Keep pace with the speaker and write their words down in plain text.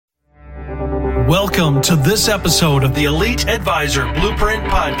Welcome to this episode of the Elite Advisor Blueprint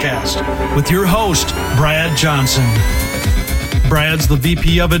Podcast with your host, Brad Johnson. Brad's the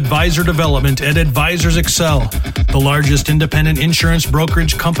VP of Advisor Development at Advisors Excel, the largest independent insurance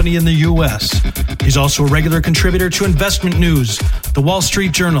brokerage company in the U.S. He's also a regular contributor to Investment News, the Wall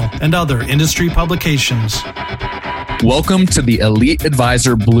Street Journal, and other industry publications. Welcome to the Elite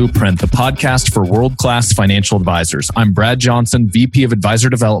Advisor Blueprint, the podcast for world-class financial advisors. I'm Brad Johnson, VP of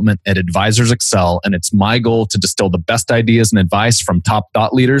Advisor Development at Advisors Excel, and it's my goal to distill the best ideas and advice from top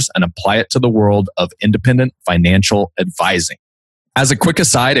thought leaders and apply it to the world of independent financial advising. As a quick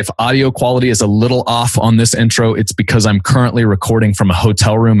aside, if audio quality is a little off on this intro, it's because I'm currently recording from a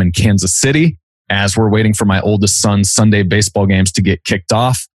hotel room in Kansas City as we're waiting for my oldest son's Sunday baseball games to get kicked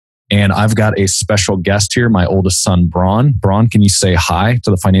off. And I've got a special guest here, my oldest son, Braun. Braun, can you say hi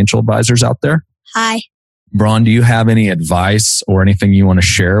to the financial advisors out there? Hi. Braun, do you have any advice or anything you want to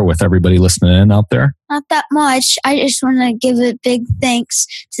share with everybody listening in out there? Not that much. I just want to give a big thanks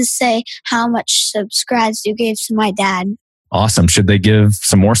to say how much subscribes you gave to my dad. Awesome. Should they give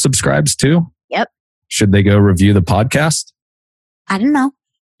some more subscribes too? Yep. Should they go review the podcast? I don't know.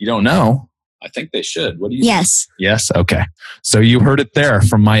 You don't know? I think they should. What do you Yes. think? Yes. Okay. So you heard it there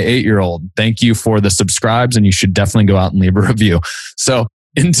from my 8-year-old. Thank you for the subscribes, and you should definitely go out and leave a review. So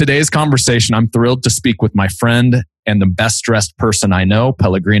in today's conversation, I'm thrilled to speak with my friend and the best dressed person I know,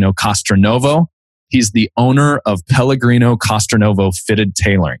 Pellegrino Castronovo. He's the owner of Pellegrino Castronovo Fitted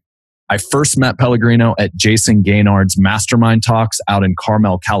Tailoring. I first met Pellegrino at Jason Gaynard's Mastermind Talks out in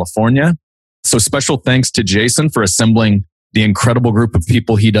Carmel, California. So special thanks to Jason for assembling the incredible group of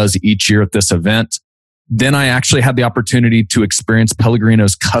people he does each year at this event. Then I actually had the opportunity to experience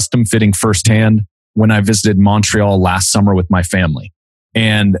Pellegrino's custom fitting firsthand when I visited Montreal last summer with my family.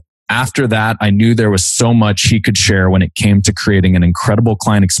 And after that, I knew there was so much he could share when it came to creating an incredible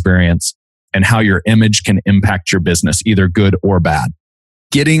client experience and how your image can impact your business, either good or bad.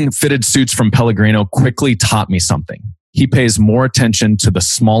 Getting fitted suits from Pellegrino quickly taught me something. He pays more attention to the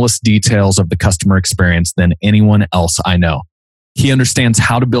smallest details of the customer experience than anyone else I know. He understands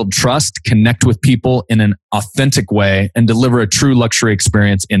how to build trust, connect with people in an authentic way, and deliver a true luxury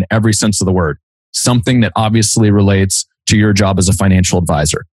experience in every sense of the word, something that obviously relates to your job as a financial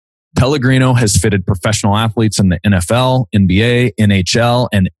advisor. Pellegrino has fitted professional athletes in the NFL, NBA, NHL,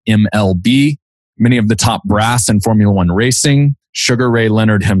 and MLB, many of the top brass in Formula One racing, Sugar Ray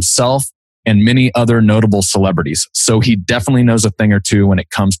Leonard himself, and many other notable celebrities. So he definitely knows a thing or two when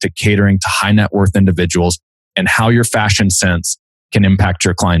it comes to catering to high net worth individuals and how your fashion sense can impact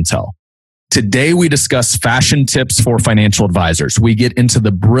your clientele. Today, we discuss fashion tips for financial advisors. We get into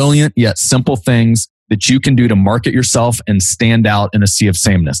the brilliant yet simple things that you can do to market yourself and stand out in a sea of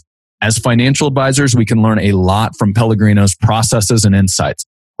sameness. As financial advisors, we can learn a lot from Pellegrino's processes and insights.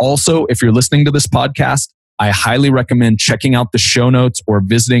 Also, if you're listening to this podcast, I highly recommend checking out the show notes or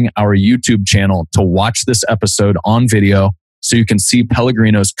visiting our YouTube channel to watch this episode on video so you can see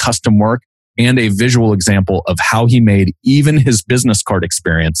Pellegrino's custom work and a visual example of how he made even his business card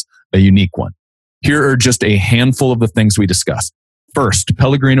experience a unique one. Here are just a handful of the things we discussed. First,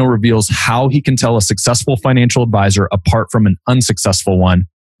 Pellegrino reveals how he can tell a successful financial advisor apart from an unsuccessful one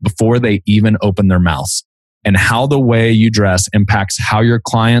before they even open their mouths, and how the way you dress impacts how your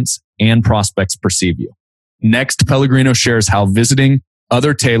clients and prospects perceive you. Next, Pellegrino shares how visiting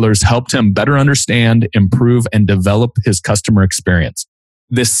other tailors helped him better understand, improve, and develop his customer experience.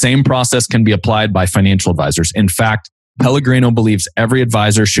 This same process can be applied by financial advisors. In fact, Pellegrino believes every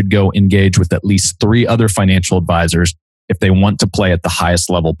advisor should go engage with at least 3 other financial advisors if they want to play at the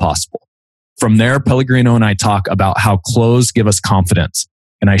highest level possible. From there, Pellegrino and I talk about how clothes give us confidence.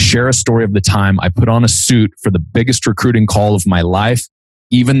 And I share a story of the time I put on a suit for the biggest recruiting call of my life,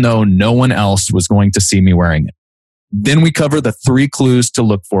 even though no one else was going to see me wearing it. Then we cover the 3 clues to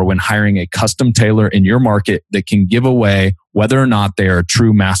look for when hiring a custom tailor in your market that can give away whether or not they are a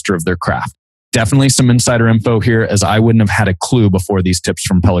true master of their craft. Definitely some insider info here, as I wouldn't have had a clue before these tips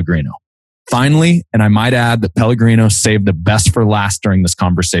from Pellegrino. Finally, and I might add that Pellegrino saved the best for last during this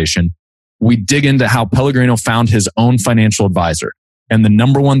conversation, we dig into how Pellegrino found his own financial advisor and the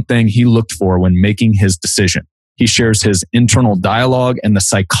number one thing he looked for when making his decision. He shares his internal dialogue and the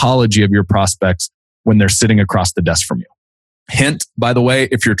psychology of your prospects when they're sitting across the desk from you. Hint, by the way,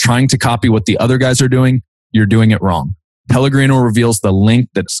 if you're trying to copy what the other guys are doing, you're doing it wrong. Pellegrino reveals the link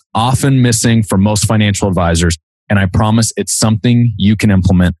that's often missing for most financial advisors, and I promise it's something you can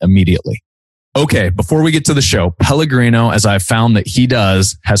implement immediately. Okay, before we get to the show, Pellegrino, as I've found that he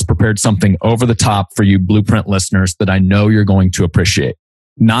does, has prepared something over the top for you Blueprint listeners that I know you're going to appreciate.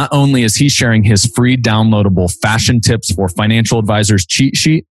 Not only is he sharing his free downloadable fashion tips for financial advisors cheat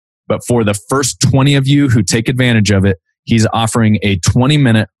sheet, But for the first 20 of you who take advantage of it, he's offering a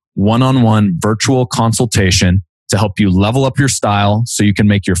 20-minute one-on-one virtual consultation to help you level up your style so you can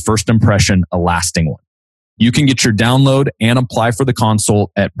make your first impression a lasting one. You can get your download and apply for the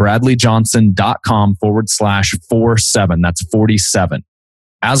consult at bradleyjohnson.com/47. That's 47.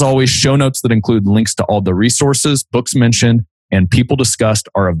 As always, show notes that include links to all the resources, books mentioned, and people discussed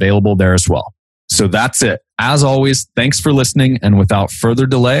are available there as well. So that's it. As always, thanks for listening. And without further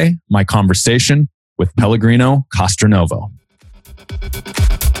delay, my conversation with Pellegrino Castronovo.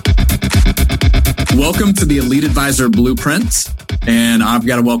 Welcome to the Elite Advisor Blueprint. And I've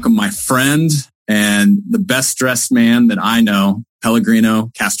got to welcome my friend and the best dressed man that I know,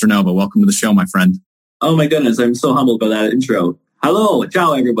 Pellegrino Castronovo. Welcome to the show, my friend. Oh my goodness, I'm so humbled by that intro. Hello,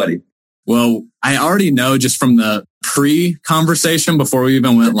 ciao everybody. Well, I already know just from the pre-conversation before we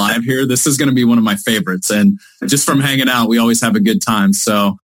even went live here, this is going to be one of my favorites. And just from hanging out, we always have a good time.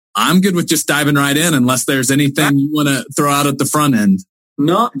 So I'm good with just diving right in unless there's anything you want to throw out at the front end.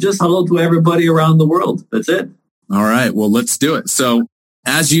 No, just hello to everybody around the world. That's it. All right. Well, let's do it. So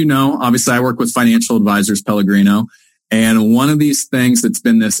as you know, obviously I work with financial advisors, Pellegrino. And one of these things that's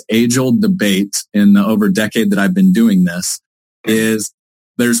been this age-old debate in the over decade that I've been doing this is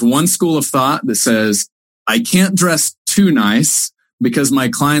there's one school of thought that says, I can't dress too nice because my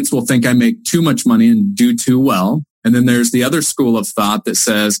clients will think I make too much money and do too well. And then there's the other school of thought that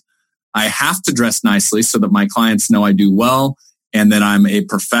says, I have to dress nicely so that my clients know I do well and that I'm a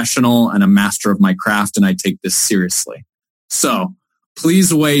professional and a master of my craft and I take this seriously. So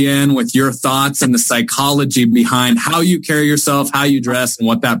please weigh in with your thoughts and the psychology behind how you carry yourself, how you dress, and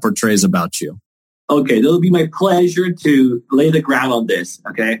what that portrays about you. Okay, it'll be my pleasure to lay the ground on this,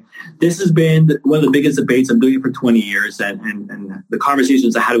 okay? This has been one of the biggest debates. I'm doing it for 20 years and the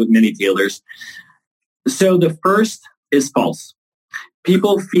conversations I had with many tailors. So the first is false.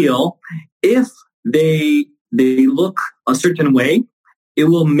 People feel if they look a certain way, it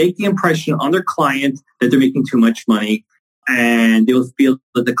will make the impression on their client that they're making too much money and they will feel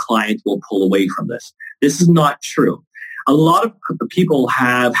that the client will pull away from this. This is not true. A lot of people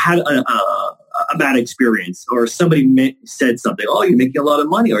have had a bad experience or somebody said something, oh, you're making a lot of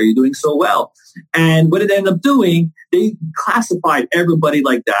money or you're doing so well. And what it ended up doing, they classified everybody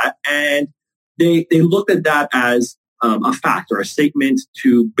like that and they looked at that as a fact or a statement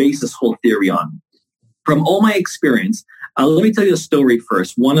to base this whole theory on. From all my experience, let me tell you a story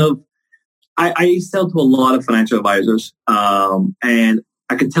first. I sell to a lot of financial advisors, and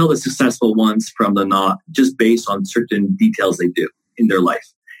I can tell the successful ones from the not just based on certain details they do in their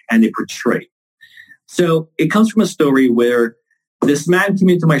life and they portray. So it comes from a story where this man came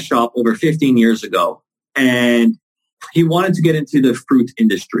into my shop over 15 years ago, and he wanted to get into the fruit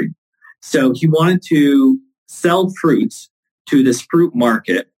industry. So he wanted to sell fruits to this fruit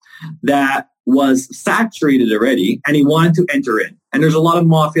market that was saturated already, and he wanted to enter in. And there's a lot of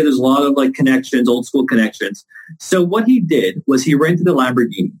mafia, there's a lot of like connections, old school connections. So what he did was he rented a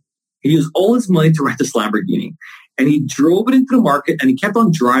Lamborghini. He used all his money to rent this Lamborghini, and he drove it into the market, and he kept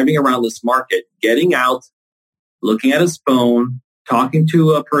on driving around this market, getting out, looking at his phone, talking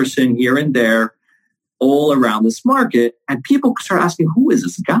to a person here and there, all around this market. And people start asking, who is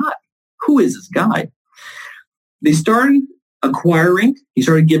this guy? Who is this guy? They started acquiring. He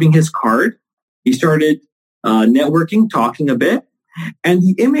started giving his card. He started networking, talking a bit. And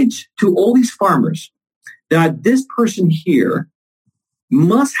the image to all these farmers that this person here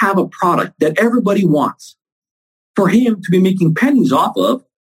must have a product that everybody wants for him to be making pennies off of,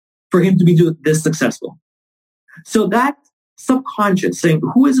 for him to be this successful. So that subconscious saying,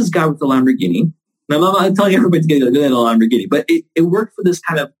 who is this guy with the Lamborghini? Now, I'm not telling everybody to get a Lamborghini, but it worked for this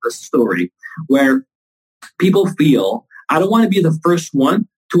kind of a story where people feel, I don't want to be the first one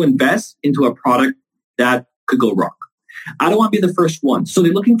to invest into a product that could go wrong. I don't want to be the first one. So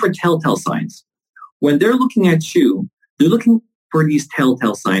they're looking for telltale signs. When they're looking at you, they're looking for these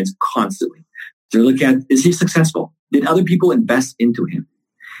telltale signs constantly. They're looking at, is he successful? Did other people invest into him?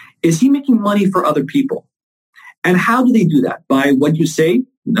 Is he making money for other people? And how do they do that? By what you say?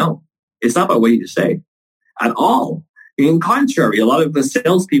 No, it's not by what you say at all. In contrary, a lot of the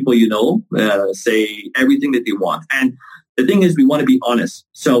salespeople, say everything that they want. And the thing is, we want to be honest.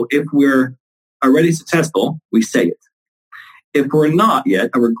 So if we're already successful, we say it. If we're not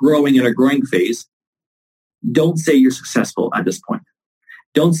yet, and we're growing in a growing phase, don't say you're successful at this point.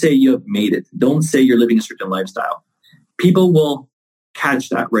 Don't say you have made it. Don't say you're living a certain lifestyle. People will catch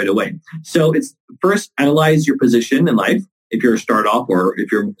that right away. So it's first analyze your position in life, if you're a start off or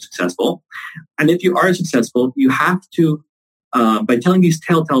if you're successful. And if you are successful, you have to, by telling these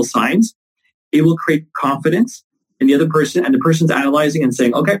telltale signs, it will create confidence in the other person, and the person's analyzing and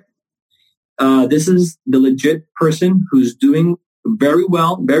saying, okay, this is the legit person who's doing very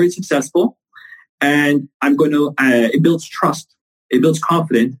well, very successful. And I'm going to, it builds trust. It builds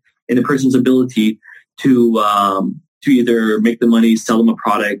confidence in the person's ability to either make the money, sell them a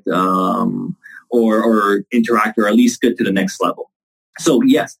product, or interact, or at least get to the next level. So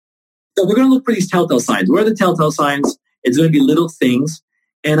yes. So we're going to look for these telltale signs. What are the telltale signs? It's going to be little things.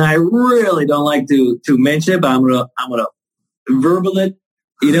 And I really don't like to mention it, but I'm gonna verbal it,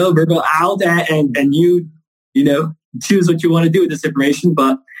 verbal out, and you choose what you want to do with this information.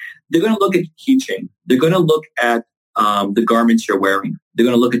 But they're going to look at your keychain. They're going to look at the garments you're wearing. They're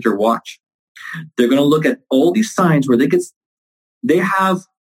going to look at your watch. They're going to look at all these signs where they have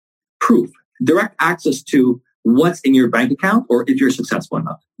proof, direct access to what's in your bank account, or if you're successful or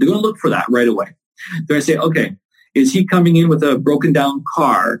not. They're going to look for that right away. They're going to say, okay, is he coming in with a broken down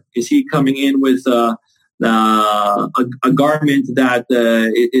car? Is he coming in with a garment that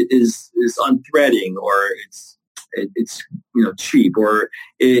is unthreading, or it's cheap, or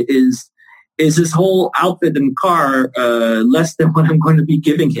is his whole outfit and car less than what I'm going to be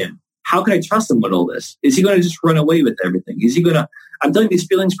giving him? How can I trust him with all this? Is he going to just run away with everything? Is he going to? I'm telling these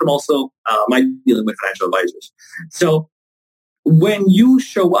feelings from also my dealing with financial advisors. So when you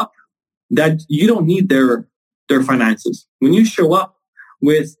show up, that you don't need their finances. When you show up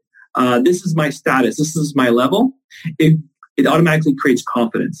with this is my status, this is my level, it automatically creates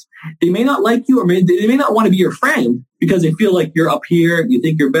confidence. They may not like you, or they may not want to be your friend because they feel like you're up here, you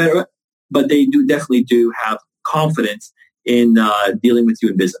think you're better, but they definitely do have confidence in dealing with you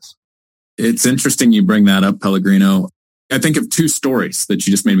in business. It's interesting you bring that up, Pellegrino. I think of two stories that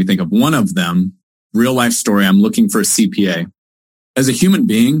you just made me think of. One of them, real life story, I'm looking for a CPA. As a human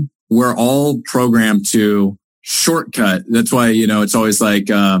being, we're all programmed to shortcut. That's why, it's always like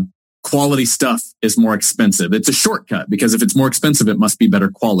quality stuff is more expensive. It's a shortcut because if it's more expensive, it must be better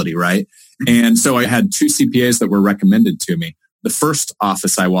quality, right? And so I had two CPAs that were recommended to me. The first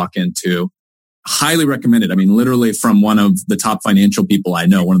office I walk into, highly recommended. I mean, literally from one of the top financial people I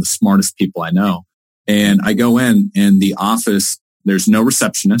know, one of the smartest people I know. And I go in, and the office, there's no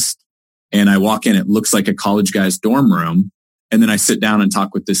receptionist. And I walk in, it looks like a college guy's dorm room. And then I sit down and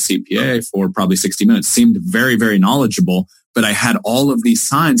talk with this CPA for probably 60 minutes. Seemed very, very knowledgeable, but I had all of these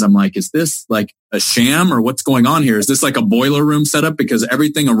signs. I'm like, is this like a sham, or what's going on here? Is this like a boiler room setup? Because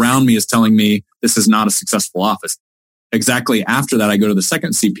everything around me is telling me this is not a successful office. Exactly after that, I go to the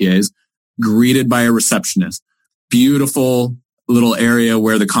second CPA's, greeted by a receptionist. Beautiful little area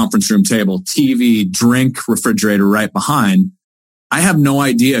where the conference room table, TV, drink, refrigerator right behind. I have no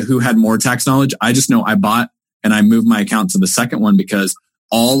idea who had more tax knowledge. I just know I bought and I moved my account to the second one because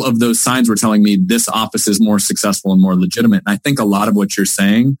all of those signs were telling me this office is more successful and more legitimate. And I think a lot of what you're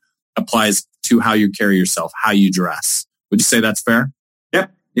saying applies to how you carry yourself, how you dress. Would you say that's fair?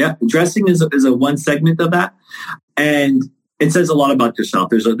 Yep. Yeah. Dressing is a one segment of that. And it says a lot about yourself.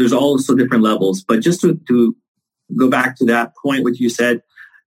 There's also different levels, but just to go back to that point, what you said,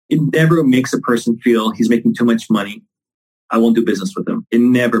 it never makes a person feel he's making too much money. I won't do business with them. It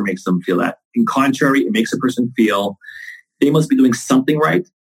never makes them feel that. In contrary, it makes a person feel they must be doing something right.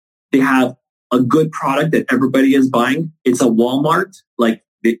 They have a good product that everybody is buying. It's a Walmart. Like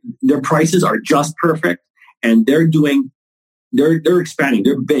their prices are just perfect, and they're expanding.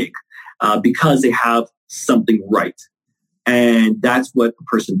 They're big because they have something right. And that's what a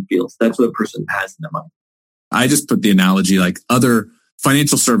person feels. That's what a person has in their mind. I just put the analogy like other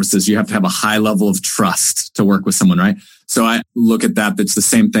financial services, you have to have a high level of trust to work with someone, right? So I look at that. That's the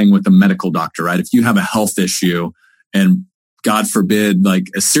same thing with a medical doctor, right? If you have a health issue and God forbid, like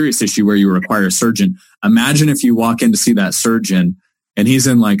a serious issue where you require a surgeon, imagine if you walk in to see that surgeon and he's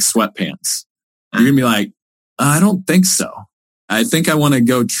in like sweatpants. You're going to be like, I don't think so. I think I want to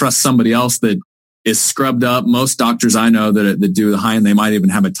go trust somebody else that is scrubbed up. Most doctors I know that do the high end, they might even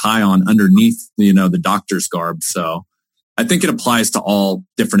have a tie on underneath, the doctor's garb. So I think it applies to all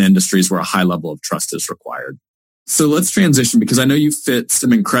different industries where a high level of trust is required. So let's transition because I know you fit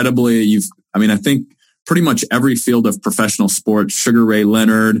some incredibly, I think pretty much every field of professional sports. Sugar Ray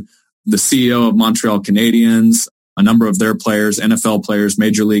Leonard, the CEO of Montreal Canadiens, a number of their players, NFL players,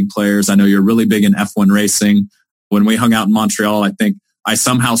 major league players. I know you're really big in F1 racing. When we hung out in Montreal, I think I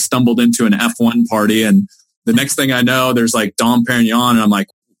somehow stumbled into an F1 party, and the next thing I know, there's like Dom Perignon, and I'm like,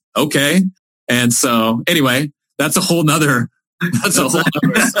 okay. And so anyway, that's a whole nother.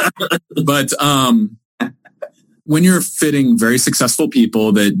 But when you're fitting very successful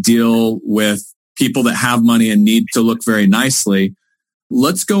people that deal with people that have money and need to look very nicely,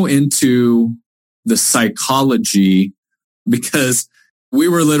 let's go into the psychology, because we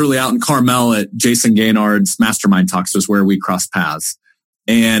were literally out in Carmel at Jason Gaynard's Mastermind Talks was where we crossed paths.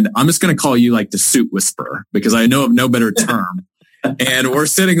 And I'm just going to call you like the suit whisperer because I know of no better term. And we're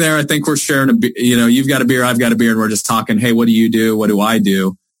sitting there. I think we're sharing you've got a beer, I've got a beer, and we're just talking. Hey, what do you do? What do I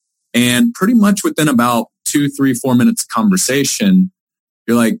do? And pretty much within about 2, 3, 4 minutes of conversation,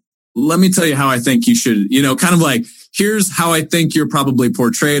 you're like, let me tell you how I think you should, kind of like, here's how I think you're probably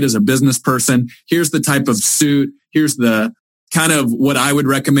portrayed as a business person. Here's the type of suit. Here's the kind of what I would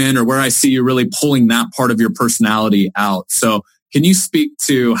recommend or where I see you really pulling that part of your personality out. So can you speak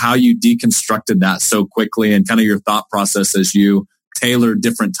to how you deconstructed that so quickly and kind of your thought process as you tailor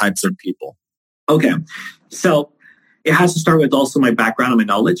different types of people? Okay. So it has to start with also my background and my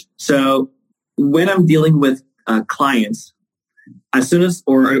knowledge. So when I'm dealing with clients,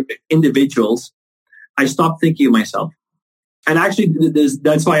 or individuals, I stop thinking of myself. And actually,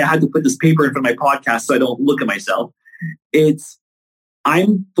 that's why I had to put this paper in front of my podcast so I don't look at myself.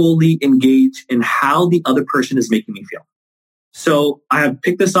 I'm fully engaged in how the other person is making me feel. So I have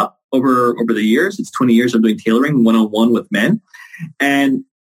picked this up over the years. It's 20 years of doing tailoring one-on-one with men. And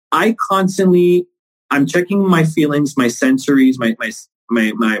I'm checking my feelings, my sensories,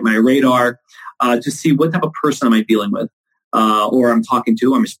 my radar to see what type of person am I dealing with. Or I'm talking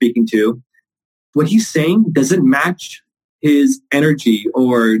to, I'm speaking to. What he's saying doesn't match his energy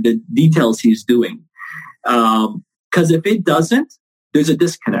or the details he's doing. Because if it doesn't, there's a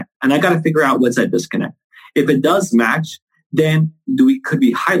disconnect. And I got to figure out what's that disconnect. If it does match, then could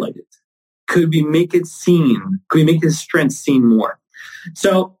we highlight it? Could we make it seen? Could we make his strengths seen more?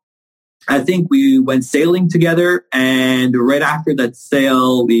 So I think we went sailing together. And right after that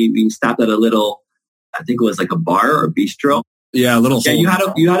sail, we stopped at a little, I think it was like a bar or a bistro. Yeah, a little. Yeah, you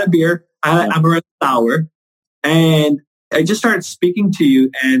had a beer. I'm a sour, and I just started speaking to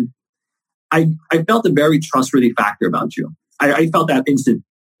you, and I felt a very trustworthy factor about you. I felt that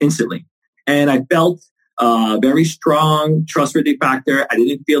instantly, and I felt a very strong trustworthy factor. I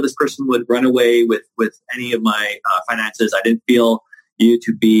didn't feel this person would run away with any of my finances. I didn't feel you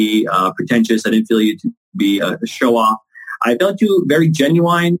to be pretentious. I didn't feel you to be a show off. I felt you very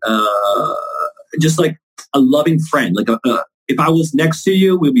genuine. Just like a loving friend. Like if I was next to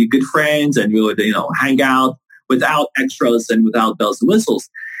you, we'd be good friends and we would, hang out without extras and without bells and whistles.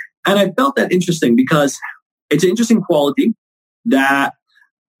 And I felt that interesting because it's an interesting quality that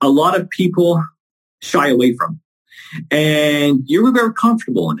a lot of people shy away from. And you were very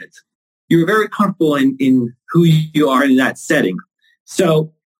comfortable in it. You were very comfortable in who you are in that setting.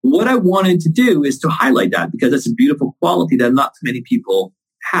 So what I wanted to do is to highlight that because that's a beautiful quality that not too many people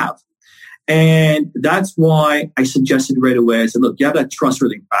have. And that's why I suggested right away, I said, look, you have that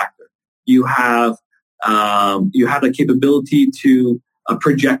trustworthy factor. You have the capability to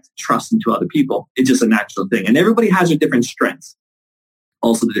project trust into other people. It's just a natural thing. And everybody has their different strengths,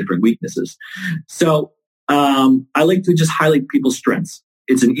 also the different weaknesses. So I like to just highlight people's strengths.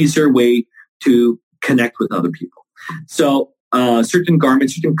 It's an easier way to connect with other people. So certain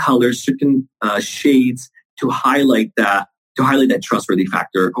garments, certain colors, certain shades to highlight that trustworthy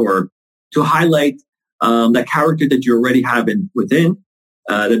factor, or to highlight that character that you already have within,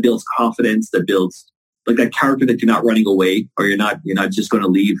 that builds confidence, that builds like that character that you're not running away, or you're not just going to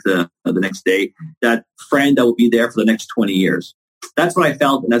leave the next day. That friend that will be there for the next 20 years. That's what I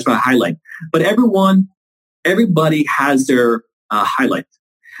felt, and that's what I highlight. But everybody has their highlight,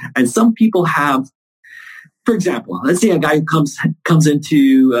 and some people have. For example, let's say a guy who comes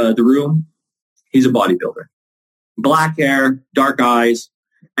into the room. He's a bodybuilder, black hair, dark eyes.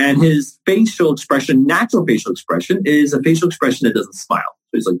 And his facial expression, natural facial expression, is a facial expression that doesn't smile.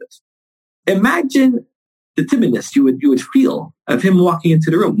 So he's like this. Imagine the timidness you would feel of him walking into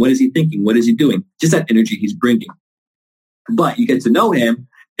the room. What is he thinking? What is he doing? Just that energy he's bringing. But you get to know him,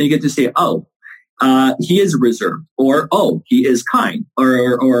 and you get to say, oh, he is reserved, or oh, he is kind,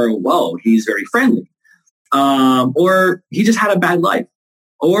 or whoa, he's very friendly, or he just had a bad life,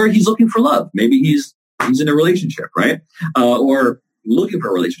 or he's looking for love. Maybe he's in a relationship, right? Or looking for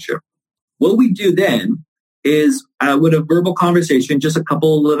a relationship. What we do then is with a verbal conversation, just a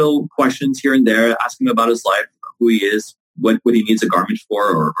couple little questions here and there, asking him about his life, who he is, what he needs a garment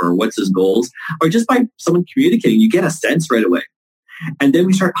for, or what's his goals, or just by someone communicating, you get a sense right away. And then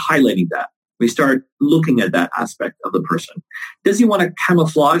we start highlighting that. We start looking at that aspect of the person. Does he want to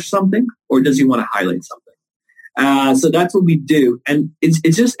camouflage something, or does he want to highlight something? So that's what we do. And it's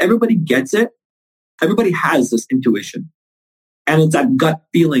just everybody gets it. Everybody has this intuition. And it's that gut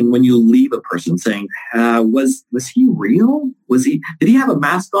feeling when you leave a person saying, was he real? Did he have a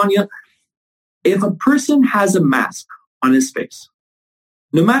mask on you? If a person has a mask on his face,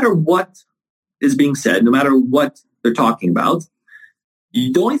 no matter what is being said, no matter what they're talking about,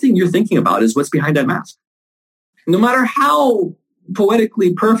 the only thing you're thinking about is what's behind that mask. No matter how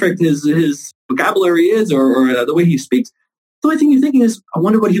poetically perfect his vocabulary is or the way he speaks, the only thing you're thinking is, I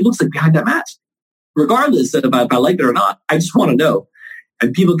wonder what he looks like behind that mask. Regardless of if I like it or not, I just want to know.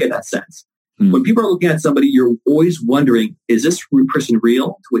 And people get that sense. When people are looking at somebody, you're always wondering, is this person real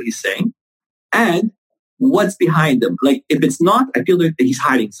to what he's saying? And what's behind them? Like, if it's not, I feel that he's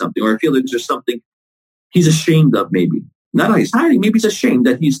hiding something, or I feel that there's something he's ashamed of, maybe. Not that he's hiding, maybe he's ashamed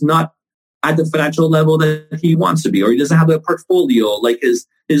that he's not at the financial level that he wants to be, or he doesn't have the portfolio like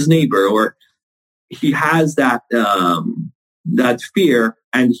his neighbor, or he has that fear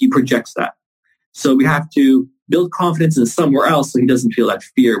and he projects that. So we have to build confidence in somewhere else so he doesn't feel that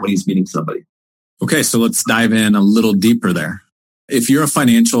fear when he's meeting somebody. Okay, so let's dive in a little deeper there. If you're a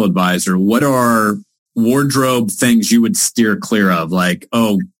financial advisor, what are wardrobe things you would steer clear of? Like,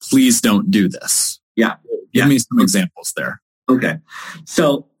 oh, please don't do this. Yeah. Give me some examples there. Okay.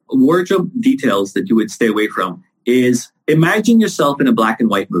 So wardrobe details that you would stay away from is, imagine yourself in a black and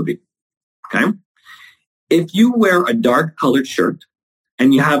white movie. Okay. If you wear a dark colored shirt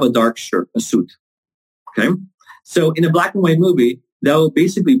and you have a dark shirt, a suit. Okay. So in a black and white movie, that will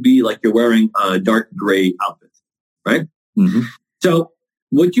basically be like you're wearing a dark gray outfit, right? Mm-hmm. So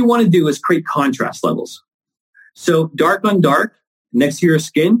what you want to do is create contrast levels. So dark on dark next to your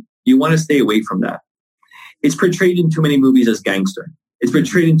skin, you want to stay away from that. It's portrayed in too many movies as gangster. It's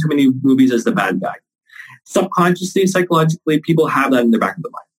portrayed in too many movies as the bad guy. Subconsciously, psychologically, people have that in the back of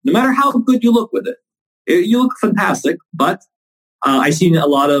their mind. No matter how good you look with it, you look fantastic, but I've seen a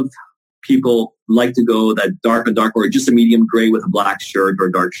lot of people like to go that dark and dark, or just a medium gray with a black shirt or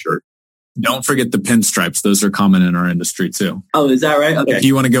a dark shirt. Don't forget the pinstripes. Those are common in our industry too. Oh, is that right? Okay. If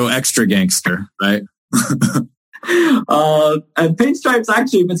you want to go extra gangster, right? And pinstripes,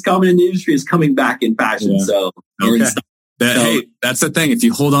 actually, if it's common in the industry, is coming back in fashion. Yeah. So, okay. Hey, that's the thing. If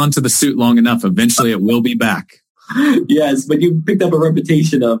you hold on to the suit long enough, eventually it will be back. Yes, but you picked up a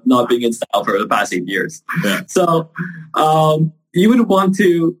reputation of not being in style for the past 8 years. Yeah. So you would want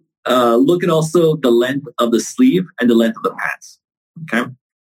to look at also the length of the sleeve and the length of the pants. Okay.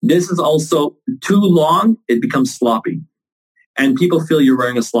 This is also too long, it becomes sloppy. And people feel you're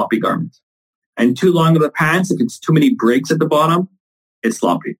wearing a sloppy garment. And too long of the pants, if it's too many breaks at the bottom, it's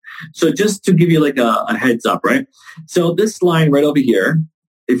sloppy. So just to give you like a heads up, right? So this line right over here,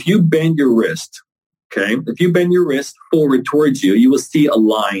 if you bend your wrist, okay, if you bend your wrist forward towards you, you will see a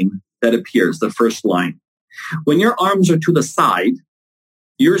line that appears, the first line. When your arms are to the side,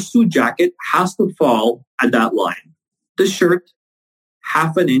 your suit jacket has to fall at that line. The shirt,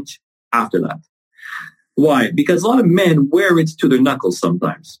 half an inch after that. Why? Because a lot of men wear it to their knuckles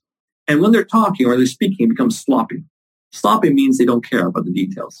sometimes. And when they're talking or they're speaking, it becomes sloppy. Sloppy means they don't care about the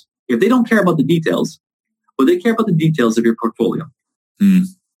details. If they don't care about the details, well, they care about the details of your portfolio.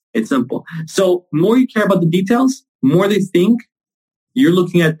 It's simple. So more you care about the details, more they think you're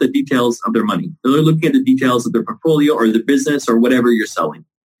looking at the details of their money. They're looking at the details of their portfolio or the business or whatever you're selling.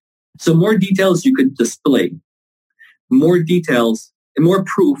 So more details you could display, more details and more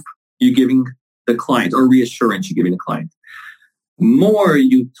proof you're giving the client or reassurance you're giving the client. More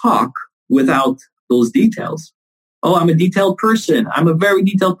you talk without those details. Oh, I'm a detailed person. I'm a very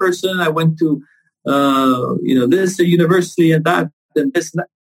detailed person. I went to, this university and that and this and that.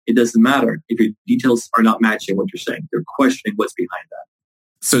 It doesn't matter if your details are not matching what you're saying. They're questioning what's behind that.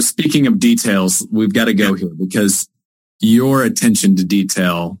 So speaking of details, we've got to go here because your attention to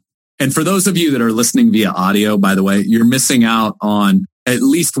detail. And for those of you that are listening via audio, by the way, you're missing out on at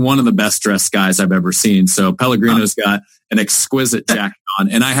least one of the best dressed guys I've ever seen. So Pellegrino's got an exquisite jacket on,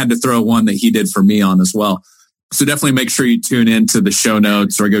 and I had to throw one that he did for me on as well. So definitely make sure you tune into the show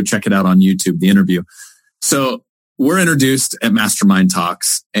notes or go check it out on YouTube, the interview. So we're introduced at Mastermind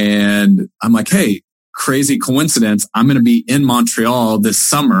Talks and I'm like, hey, crazy coincidence. I'm going to be in Montreal this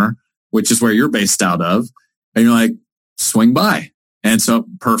summer, which is where you're based out of. And you're like, swing by. And so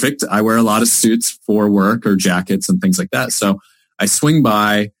perfect. I wear a lot of suits for work or jackets and things like that. So I swing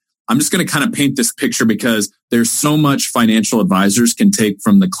by. I'm just going to kind of paint this picture because there's so much financial advisors can take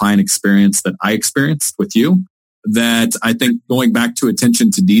from the client experience that I experienced with you that I think going back to attention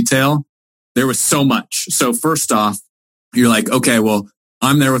to detail, there was so much. So first off, you're like, okay, well,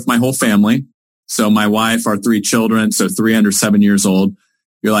 I'm there with my whole family. So my wife, our 3 children, so 3 under 7 years old.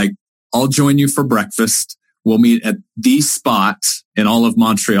 You're like, I'll join you for breakfast. We'll meet at the spot in all of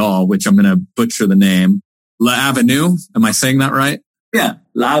Montreal, which I'm going to butcher the name. La Avenue. Am I saying that right? Yeah,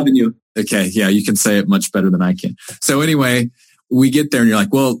 La Avenue. Okay. Yeah, you can say it much better than I can. So anyway, we get there and you're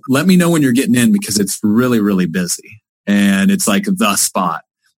like, well, let me know when you're getting in because it's really, really busy. And it's like the spot.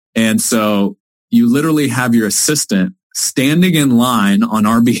 And so you literally have your assistant standing in line on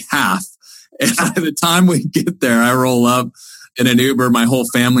our behalf. And by the time we get there, I roll up in an Uber. My whole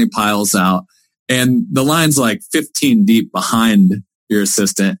family piles out and the line's like 15 deep behind your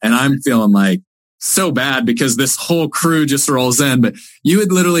assistant. And I'm feeling like so bad because this whole crew just rolls in, but you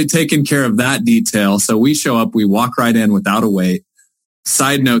had literally taken care of that detail. So we show up, we walk right in without a wait.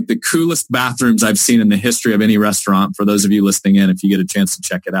 Side note, the coolest bathrooms I've seen in the history of any restaurant, for those of you listening in, if you get a chance to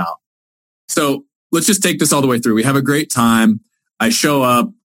check it out. So let's just take this all the way through. We have a great time. I show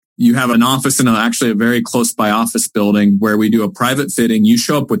up. You have an office in actually a very close by office building where we do a private fitting. You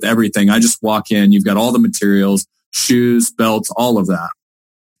show up with everything. I just walk in. You've got all the materials, shoes, belts, all of that.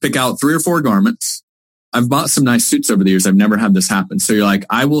 Pick out 3 or 4 garments. I've bought some nice suits over the years. I've never had this happen. So you're like,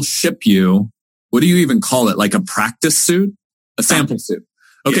 I will ship you, what do you even call it? Like a practice suit? A sample suit.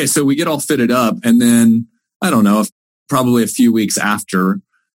 Okay, so we get all fitted up. And then, I don't know, probably a few weeks after,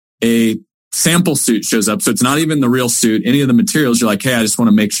 a sample suit shows up. So it's not even the real suit. Any of the materials, you're like, hey, I just want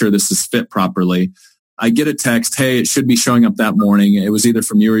to make sure this is fit properly. I get a text, hey, it should be showing up that morning. It was either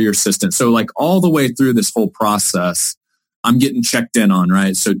from you or your assistant. So like all the way through this whole process, I'm getting checked in on,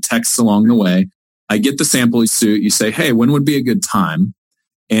 right? So texts along the way. I get the sample suit. You say, hey, when would be a good time?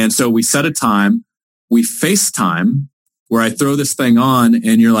 And so we set a time. We FaceTime where I throw this thing on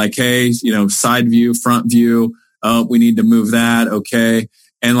and you're like, hey, side view, front view. Oh, we need to move that. Okay.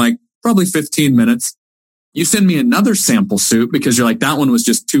 And like probably 15 minutes, you send me another sample suit because you're like, that one was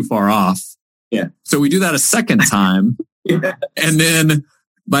just too far off. Yeah. So we do that a second time. Yeah. And then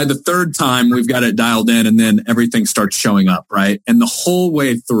by the third time, we've got it dialed in and then everything starts showing up, right? And the whole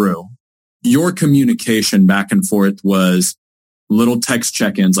way through, your communication back and forth was little text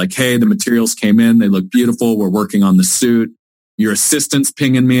check-ins like, hey, the materials came in. They look beautiful. We're working on the suit. Your assistant's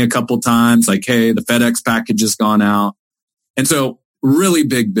pinging me a couple times like, hey, the FedEx package has gone out. And so really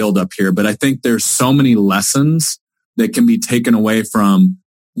big buildup here. But I think there's so many lessons that can be taken away from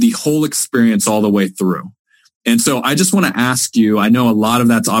the whole experience all the way through. And so I just want to ask you, I know a lot of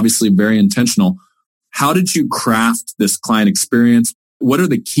that's obviously very intentional. How did you craft this client experience? What are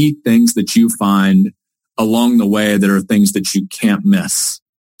the key things that you find along the way that are things that you can't miss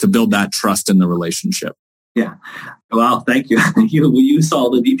to build that trust in the relationship? Yeah. Wow. Thank you. You saw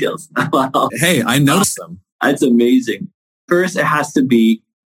the details. Wow. Hey, I noticed them. That's amazing. First, it has to be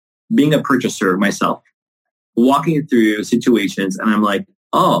being a purchaser myself, walking through situations. And I'm like,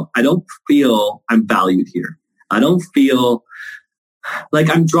 oh, I don't feel I'm valued here. I don't feel like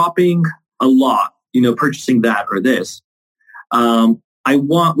I'm dropping a lot, purchasing that or this. I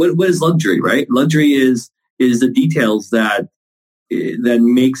want, what is luxury, right? Luxury is the details that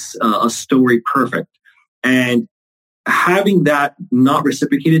makes a story perfect. And having that not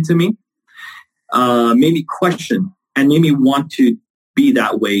reciprocated to me made me question and made me want to be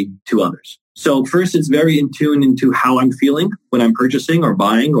that way to others. So first, it's very in tune into how I'm feeling when I'm purchasing or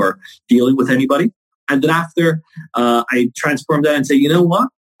buying or dealing with anybody. And then after, I transform that and say, you know what?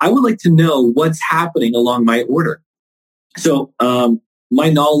 I would like to know what's happening along my order. So my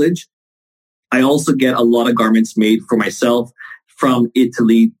knowledge, I also get a lot of garments made for myself from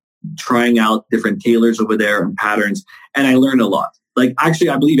Italy, trying out different tailors over there and patterns. And I learned a lot. Like, actually,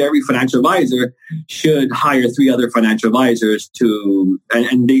 I believe every financial advisor should hire 3 other financial advisors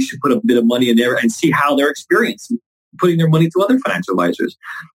and they should put a bit of money in there and see how their experience putting their money to other financial advisors.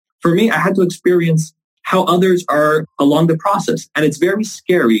 For me, I had to experience how others are along the process. And it's very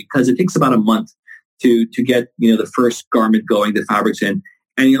scary because it takes about a month to get, the first garment going, the fabrics in.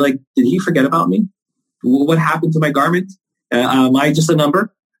 And you're like, did he forget about me? What happened to my garment? Am I just a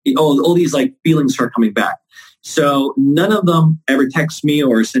number? All these feelings start coming back. So none of them ever text me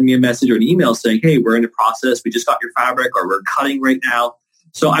or send me a message or an email saying, hey, we're in the process. We just got your fabric or we're cutting right now.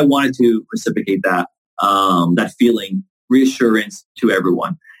 So I wanted to reciprocate that feeling, reassurance to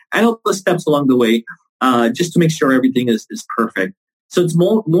everyone. And all the steps along the way, just to make sure everything is perfect. So it's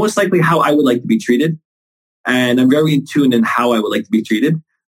most likely how I would like to be treated. And I'm very in tune in how I would like to be treated.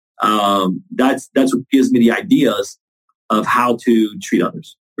 That's what gives me the ideas of how to treat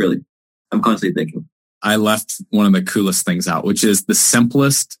others, really. I'm constantly thinking. I left one of the coolest things out, which is the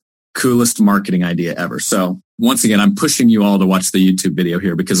simplest, coolest marketing idea ever. So once again, I'm pushing you all to watch the YouTube video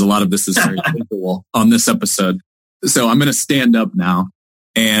here because a lot of this is very visual on this episode. So I'm going to stand up now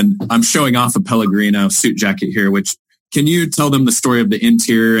and I'm showing off a Pellegrino suit jacket here, which can you tell them the story of the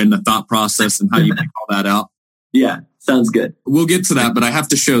interior and the thought process and how you make all that out? Yeah, sounds good. We'll get to that, but I have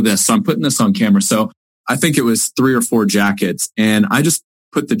to show this. So I'm putting this on camera. So I think it was 3 or 4 jackets and I just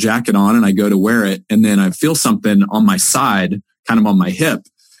put the jacket on and I go to wear it. And then I feel something on my side, kind of on my hip.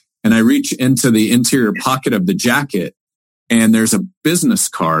 And I reach into the interior pocket of the jacket and there's a business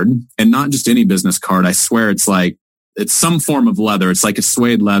card, and not just any business card. I swear it's some form of leather. It's like a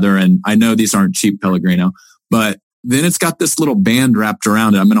suede leather. And I know these aren't cheap Pellegrino, but Then it's got this little band wrapped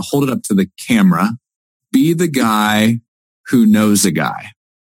around it. I'm going to hold it up to the camera. Be the guy who knows a guy.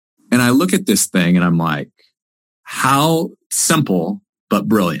 And I look at this thing and I'm like, how simple, but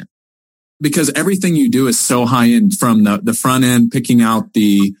brilliant. Because everything you do is so high end, from the front end, picking out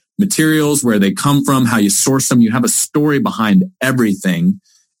the materials, where they come from, how you source them. You have a story behind everything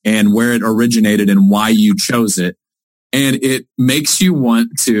and where it originated and why you chose it. And it makes you want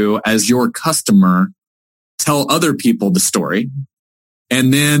to, as your customer, tell other people the story.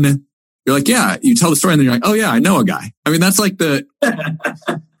 And then you're like, yeah, you tell the story and then you're like, oh yeah, I know a guy. I mean, that's like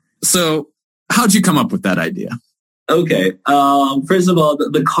so how'd you come up with that idea? Okay. First of all,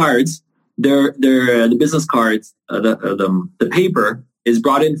 the cards, they're the business cards, the paper is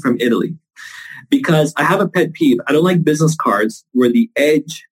brought in from Italy, because I have a pet peeve. I don't like business cards where the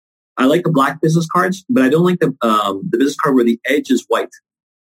edge, I like the black business cards, but I don't like the business card where the edge is white.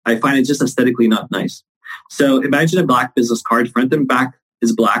 I find it just aesthetically not nice. So imagine a black business card, front and back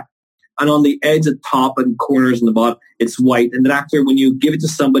is black. And on the edge, the top and corners and the bottom, it's white. And then after, when you give it to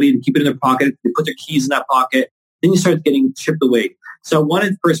somebody to keep it in their pocket, they put their keys in that pocket, then you start getting chipped away. So I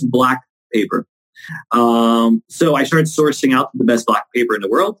wanted first black paper. So I started sourcing out the best black paper in the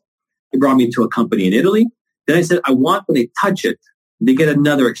world. It brought me to a company in Italy. Then I said, I want, when they touch it, they get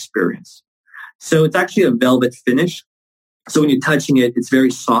another experience. So it's actually a velvet finish. So when you're touching it, it's very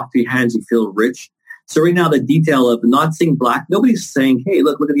soft to your hands. You feel rich. So right now, the detail of not seeing black, nobody's saying, hey,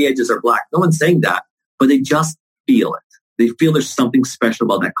 look at the edges are black. No one's saying that, but they just feel it. They feel there's something special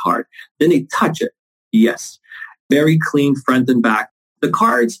about that card. Then they touch it. Yes. Very clean front and back. The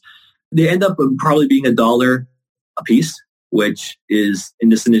cards, they end up probably being $1 a piece, which is, in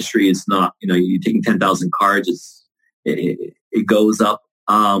this industry, it's not, you're taking 10,000 cards, it goes up.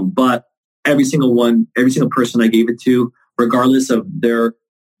 But every single person I gave it to, regardless of their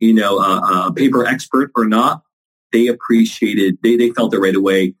paper expert or not, they appreciated, they felt it right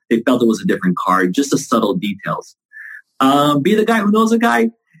away. They felt it was a different card, just the subtle details. Be the guy who knows a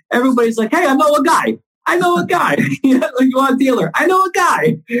guy. Everybody's like, hey, I know a guy. You want a dealer? I know a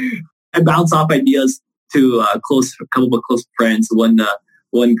guy. I bounce off ideas to a couple of close friends.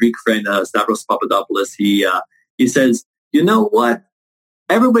 One Greek friend, Stavros Papadopoulos, he says, you know what?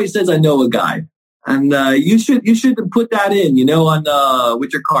 Everybody says I know a guy. And you should put that in, on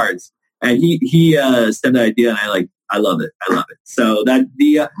with your cards. And he sent the idea, and I love it. So that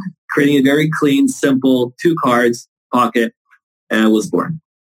the creating a very clean, simple 2 cards pocket was born.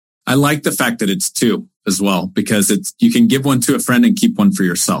 I like the fact that it's 2 as well, because you can give one to a friend and keep one for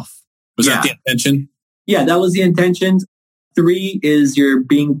yourself. Was that the intention? Yeah, that was the intention. 3 is you're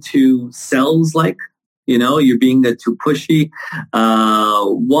being too sales-like. You're being too pushy.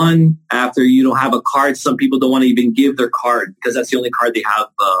 1, after you don't have a card, some people don't want to even give their card because that's the only card they have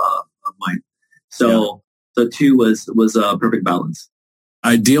of mine. So 2 was a perfect balance.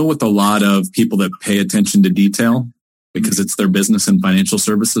 I deal with a lot of people that pay attention to detail because it's their business and financial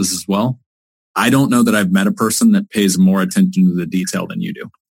services as well. I don't know that I've met a person that pays more attention to the detail than you do.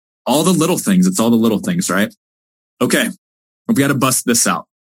 All the little things. It's all the little things, right? Okay. We've got to bust this out.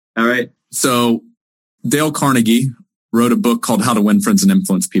 All right. So Dale Carnegie wrote a book called How to Win Friends and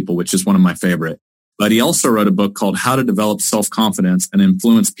Influence People, which is one of my favorite. But he also wrote a book called How to Develop Self-Confidence and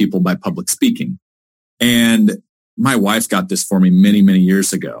Influence People by Public Speaking. And my wife got this for me many, many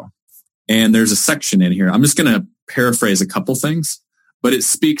years ago. And there's a section in here. I'm just going to paraphrase a couple things, but it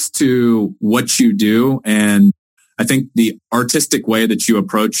speaks to what you do. And I think the artistic way that you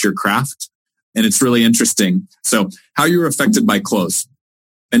approach your craft. And it's really interesting. So how you were affected by clothes.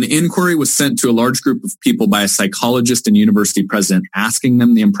 An inquiry was sent to a large group of people by a psychologist and university president, asking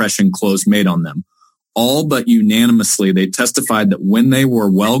them the impression clothes made on them. All but unanimously, they testified that when they were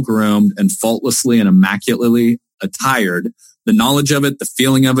well-groomed and faultlessly and immaculately attired, the knowledge of it, the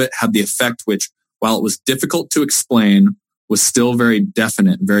feeling of it, had the effect which, while it was difficult to explain, was still very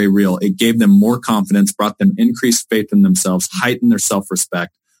definite, very real. It gave them more confidence, brought them increased faith in themselves, heightened their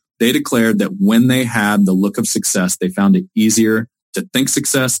self-respect. They declared that when they had the look of success, they found it easier to think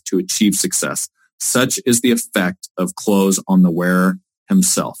success, to achieve success. Such is the effect of clothes on the wearer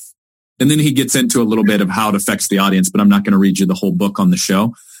himself. And then he gets into a little bit of how it affects the audience, but I'm not going to read you the whole book on the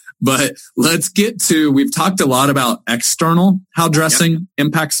show. But let's get to, we've talked a lot about external, how dressing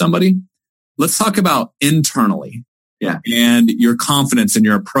impacts somebody. Let's talk about internally and your confidence in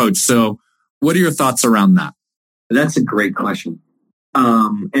your approach. So what are your thoughts around that? That's a great question.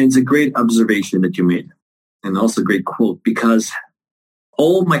 And it's a great observation that you made, and also a great quote, because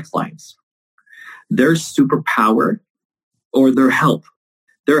all of my clients, their superpower or their help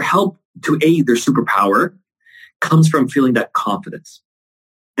to aid their superpower comes from feeling that confidence.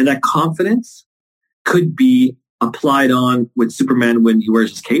 And that confidence could be applied on with Superman when he wears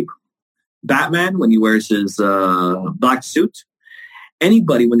his cape, Batman when he wears his black suit,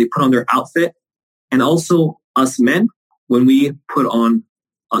 anybody when they put on their outfit, and also us men when we put on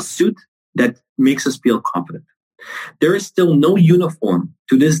a suit that makes us feel confident. There is still no uniform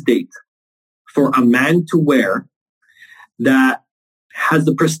to this date for a man to wear that has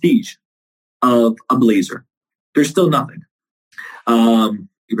the prestige of a blazer. There's still nothing.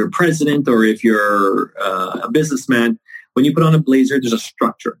 If you're a president or if you're a businessman, when you put on a blazer, there's a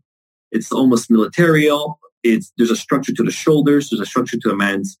structure. It's almost militarial. There's a structure to the shoulders. There's a structure to a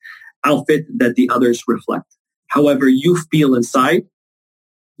man's outfit that the others reflect. However, you feel inside,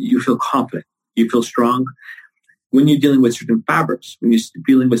 you feel confident. You feel strong. When you're dealing with certain fabrics, when you're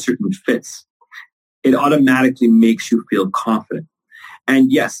dealing with certain fits, it automatically makes you feel confident.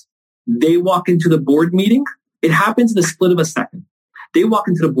 And yes, they walk into the board meeting. It happens in the split of a second. They walk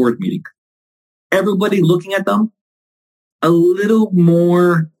into the board meeting. Everybody looking at them, a little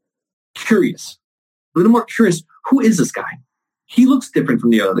more curious. Who is this guy? He looks different from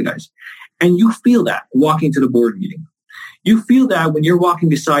the other guys. And you feel that walking to the board meeting. You feel that when you're walking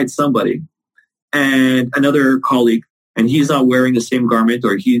beside somebody and another colleague, and he's not wearing the same garment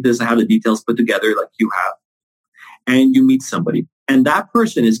or he doesn't have the details put together like you have, and you meet somebody, and that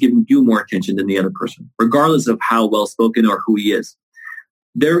person is giving you more attention than the other person, regardless of how well-spoken or who he is.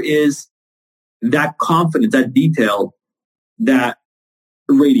 There is that confidence, that detail that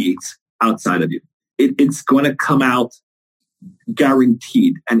radiates outside of you. It's going to come out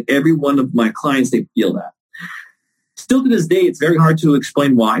guaranteed. And every one of my clients, they feel that. Still to this day, it's very hard to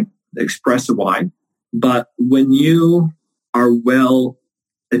explain why, express why. But when you are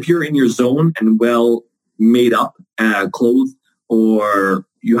if you're in your zone and well made up, clothed, or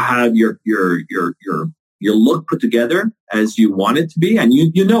you have your look put together as you want it to be, and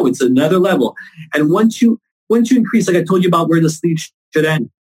you know it's another level. And once you increase, like I told you about where the sleeves should end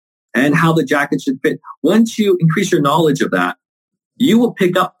and how the jacket should fit, once you increase your knowledge of that, you will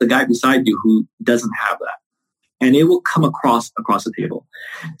pick up the guy beside you who doesn't have that. And it will come across the table.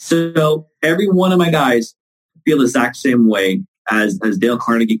 So every one of my guys feel the exact same way as Dale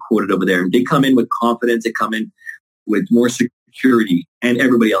Carnegie quoted over there. They come in with confidence. They come in with more security, and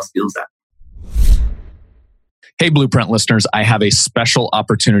everybody else feels that. Hey, Blueprint listeners, I have a special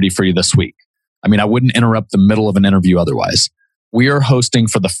opportunity for you this week. I mean, I wouldn't interrupt the middle of an interview otherwise. We are hosting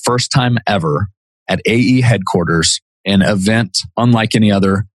for the first time ever at AE headquarters an event unlike any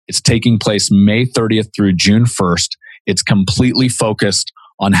other. It's taking place May 30th through June 1st. It's completely focused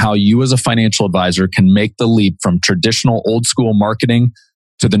on how you as a financial advisor can make the leap from traditional old school marketing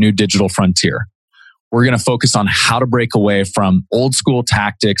to the new digital frontier. We're going to focus on how to break away from old school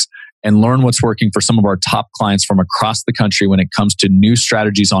tactics and learn what's working for some of our top clients from across the country when it comes to new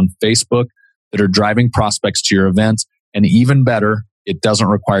strategies on Facebook that are driving prospects to your events. And even better, it doesn't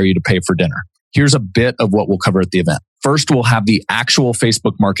require you to pay for dinner. Here's a bit of what we'll cover at the event. First, we'll have the actual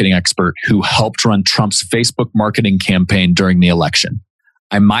Facebook marketing expert who helped run Trump's Facebook marketing campaign during the election.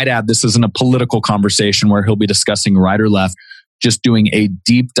 I might add, this isn't a political conversation where he'll be discussing right or left, just doing a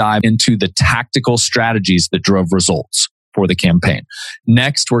deep dive into the tactical strategies that drove results for the campaign.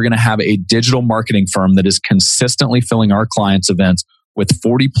 Next, we're going to have a digital marketing firm that is consistently filling our clients' events with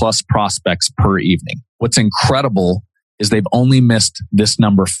 40 plus prospects per evening. What's incredible is they've only missed this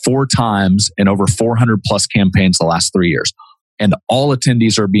number 4 times in over 400 plus campaigns the last 3 years. And all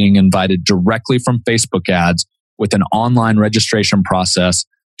attendees are being invited directly from Facebook ads with an online registration process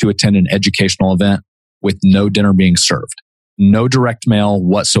to attend an educational event with no dinner being served. No direct mail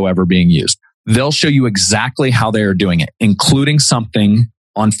whatsoever being used. They'll show you exactly how they are doing it, including something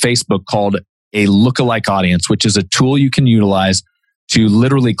on Facebook called a lookalike audience, which is a tool you can utilize to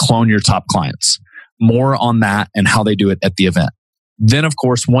literally clone your top clients. More on that and how they do it at the event. Then, of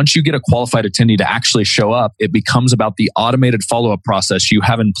course, once you get a qualified attendee to actually show up, it becomes about the automated follow-up process you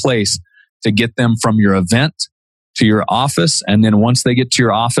have in place to get them from your event to your office. And then once they get to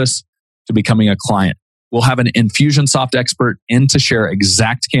your office, to becoming a client. We'll have an Infusionsoft expert in to share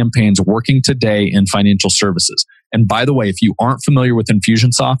exact campaigns working today in financial services. And by the way, if you aren't familiar with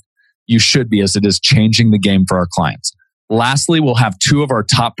Infusionsoft, you should be, as it is changing the game for our clients. Lastly, we'll have 2 of our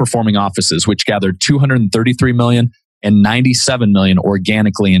top performing offices, which gathered $233 million and $97 million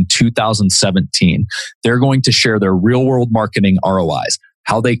organically in 2017. They're going to share their real world marketing ROIs,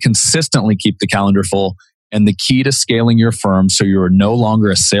 how they consistently keep the calendar full, and the key to scaling your firm so you are no longer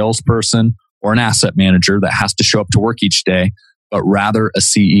a salesperson or an asset manager that has to show up to work each day, but rather a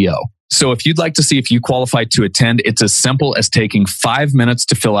CEO. So if you'd like to see if you qualify to attend, it's as simple as taking 5 minutes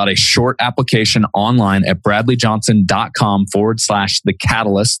to fill out a short application online at bradleyjohnson.com/the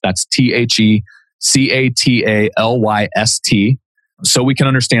catalyst. That's CATALYST, so we can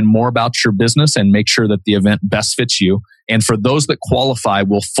understand more about your business and make sure that the event best fits you. And for those that qualify,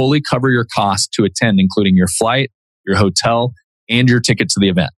 we'll fully cover your costs to attend, including your flight, your hotel, and your ticket to the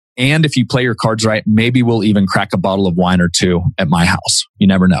event. And if you play your cards right, maybe we'll even crack a bottle of wine or two at my house. You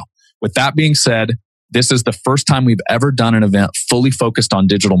never know. With that being said, this is the first time we've ever done an event fully focused on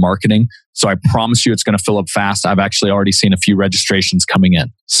digital marketing. So I promise you it's going to fill up fast. I've actually already seen a few registrations coming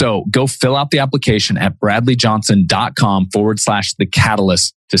in. So go fill out the application at bradleyjohnson.com/the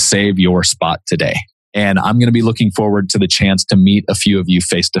catalyst to save your spot today. And I'm going to be looking forward to the chance to meet a few of you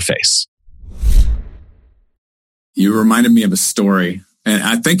face to face. You reminded me of a story. And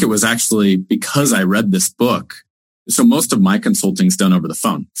I think it was actually because I read this book. So most of my consulting is done over the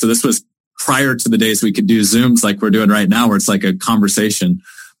phone. So this was prior to the days we could do Zooms like we're doing right now, where it's like a conversation.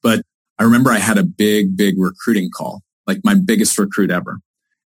 But I remember I had a big recruiting call, like my biggest recruit ever.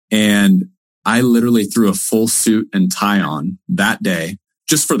 And I literally threw a full suit and tie on that day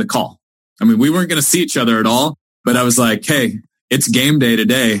just for the call. I mean, we weren't going to see each other at all, but I was like, hey, it's game day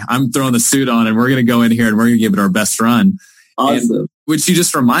today. I'm throwing the suit on and we're going to go in here and we're going to give it our best run. Awesome. And, which you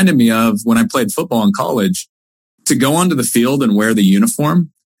just reminded me of when I played football in college. To go onto the field and wear the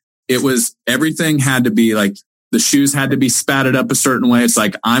uniform, it was everything had to be like the shoes had to be spatted up a certain way. It's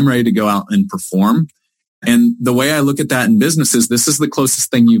like, I'm ready to go out and perform. And the way I look at that in business is this is the closest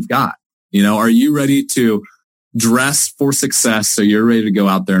thing you've got. You know, are you ready to dress for success so you're ready to go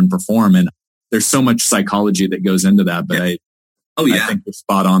out there and perform? And there's so much psychology that goes into that, but I think you're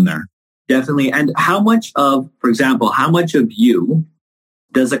spot on there. Definitely. And how much of you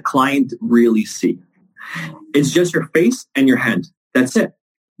does a client really see? It's just your face and your hand. That's it.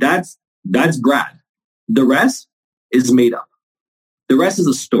 That's Brad. The rest is made up. The rest is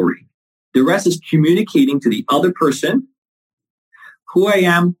a story. The rest is communicating to the other person who I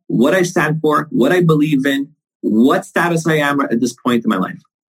am, what I stand for, what I believe in, what status I am at this point in my life.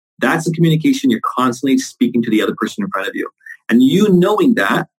 That's the communication you're constantly speaking to the other person in front of you. And you knowing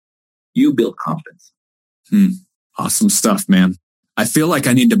that, you build confidence. Awesome stuff, man. I feel like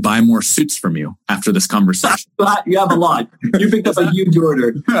I need to buy more suits from you after this conversation. You have a lot. You picked up a huge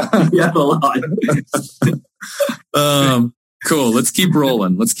order. You have a lot. Cool. Let's keep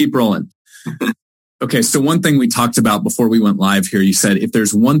rolling. Okay. So one thing we talked about before we went live here, you said, if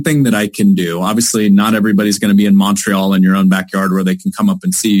there's one thing that I can do, obviously not everybody's going to be in Montreal in your own backyard where they can come up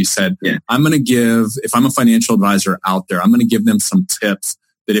and see you. You said, I'm going to give, if I'm a financial advisor out there, I'm going to give them some tips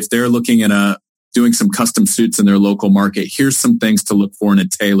that if they're looking at doing some custom suits in their local market, here's some things to look for in a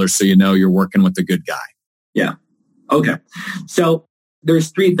tailor so you know you're working with a good guy. Yeah. Okay. So there's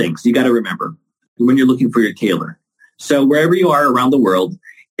 3 things you got to remember when you're looking for your tailor. So wherever you are around the world,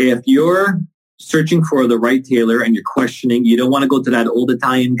 if you're searching for the right tailor and you're questioning, you don't want to go to that old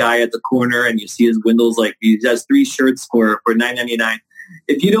Italian guy at the corner and you see his windows like he has 3 shirts for $9.99.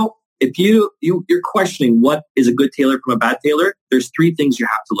 If you're questioning what is a good tailor from a bad tailor, there's 3 things you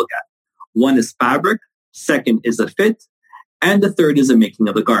have to look at. One is fabric, second is the fit, and the third is the making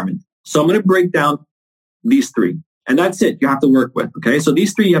of the garment. So I'm going to break down these 3, and that's it. You have to work with. Okay, so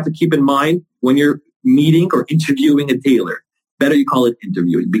these 3 you have to keep in mind when you're meeting or interviewing a tailor. Better you call it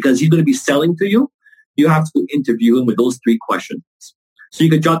interviewing because he's going to be selling to you. You have to interview him with those 3 questions. So you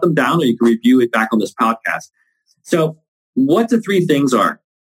can jot them down or you can review it back on this podcast. So what the 3 things are?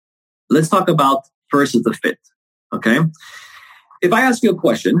 Let's talk about first is the fit. Okay, if I ask you a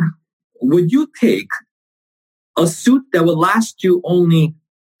question, would you take a suit that will last you only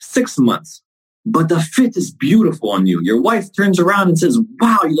 6 months, but the fit is beautiful on you? Your wife turns around and says,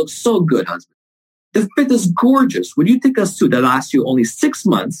 wow, you look so good, husband. The fit is gorgeous. Would you take a suit that lasts you only 6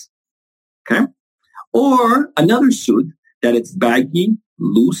 months? Okay. Or another suit that it's baggy,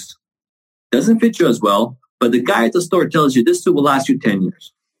 loose, doesn't fit you as well, but the guy at the store tells you this suit will last you 10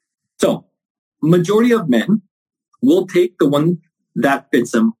 years. So majority of men will take the one that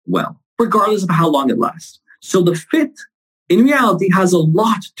fits them well, regardless of how long it lasts. So the fit, in reality, has a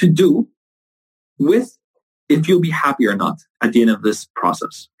lot to do with if you'll be happy or not at the end of this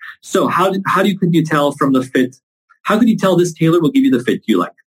process. So could you tell from the fit? How could you tell this tailor will give you the fit you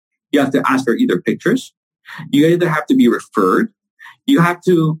like? You have to ask for either pictures. You either have to be referred. You have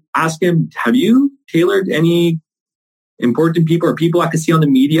to ask him, have you tailored any important people or people I can see on the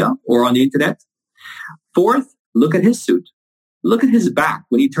media or on the internet? 4th, look at his suit. Look at his back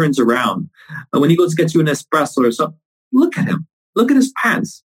when he turns around. When he goes to get you an espresso or something, look at him. Look at his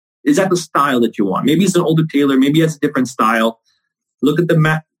pants. Is that the style that you want? Maybe he's an older tailor. Maybe he has a different style. Look at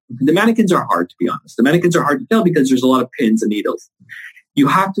the mannequins are hard, to be honest. The mannequins are hard to tell because there's a lot of pins and needles. You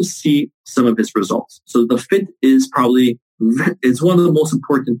have to see some of his results. So the fit is it's one of the most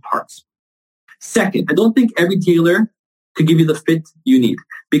important parts. Second, I don't think every tailor could give you the fit you need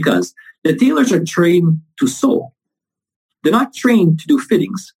because the tailors are trained to sew. They're not trained to do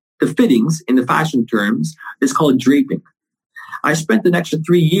fittings. The fittings, in the fashion terms, is called draping. I spent an extra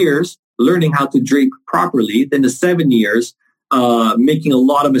 3 years learning how to drape properly, then the 7 years making a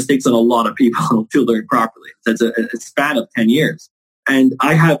lot of mistakes on a lot of people to learn properly. That's a span of 10 years. And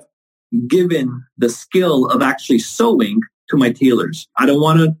I have given the skill of actually sewing to my tailors. I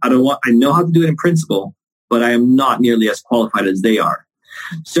know how to do it in principle, but I am not nearly as qualified as they are.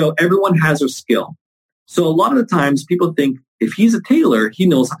 So everyone has a skill. So a lot of the times people think if he's a tailor, he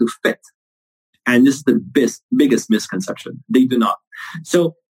knows how to fit. And this is the biggest misconception. They do not.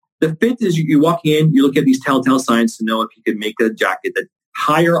 So the fit is you're walking in, you look at these telltale signs to know if you can make a jacket that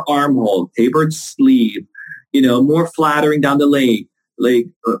higher armhole, tapered sleeve, more flattering down the leg, that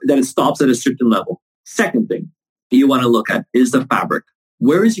it stops at a certain level. Second thing you want to look at is the fabric.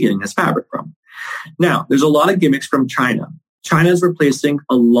 Where is he getting his fabric from? Now, there's a lot of gimmicks from China. China is replacing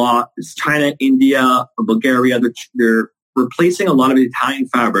a lot. It's China, India, Bulgaria. They're replacing a lot of Italian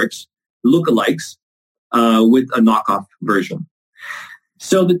fabrics, lookalikes, with a knockoff version.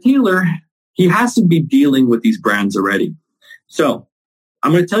 So the tailor, he has to be dealing with these brands already. So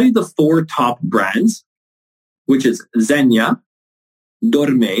I'm going to tell you the 4 top brands, which is Zegna,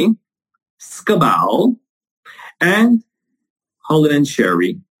 Dorme, Scabal, and Holland &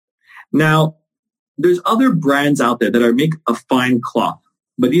 Sherry. Now, there's other brands out there that make a fine cloth,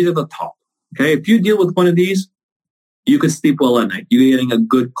 but these are the top. Okay, if you deal with one of these, you can sleep well at night. You're getting a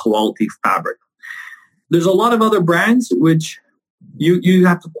good quality fabric. There's a lot of other brands which you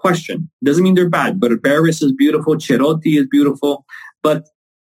have to question. Doesn't mean they're bad, but Barris is beautiful, Cerotti is beautiful, but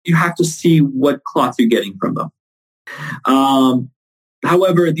you have to see what cloth you're getting from them.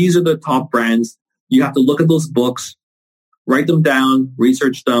 However, these are the top brands. You have to look at those books, write them down,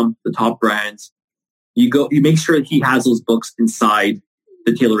 research them, the top brands. You make sure that he has those books inside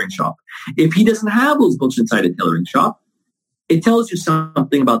the tailoring shop. If he doesn't have those books inside a tailoring shop, it tells you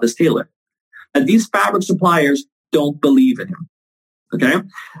something about this tailor. And these fabric suppliers don't believe in him. Okay,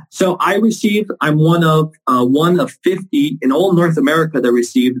 so I'm one of 50 in all North America that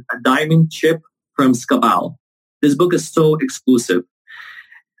received a diamond chip from Scabal. This book is so exclusive.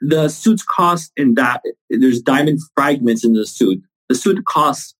 The suits cost there's diamond fragments in the suit. The suit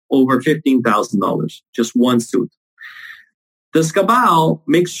costs over $15,000, just one suit. The Scabal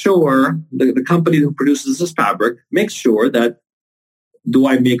makes sure, the company who produces this fabric makes sure that, do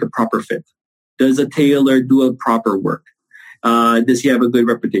I make a proper fit? Does a tailor do a proper work? Does he have a good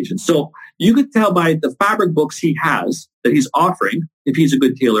reputation? So you could tell by the fabric books he has that he's offering if he's a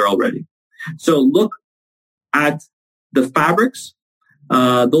good tailor already. So look at the fabrics,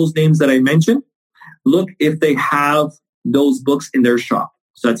 those names that I mentioned. Look if they have those books in their shop.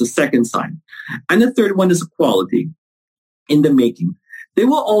 So that's a second sign. And the third one is quality in the making. They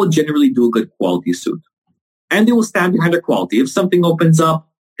will all generally do a good quality suit. And they will stand behind their quality. If something opens up,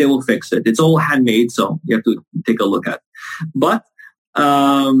 they will fix it. It's all handmade, so you have to take a look at. But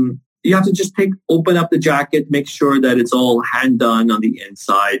you have to just open up the jacket, make sure that it's all hand done on the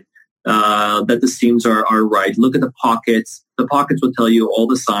inside, that the seams are right. Look at the pockets. The pockets will tell you all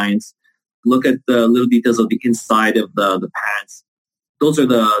the signs. Look at the little details of the inside of the pants. Those are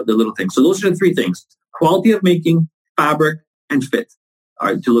the little things. So those are the 3 things: quality of making, fabric, and fit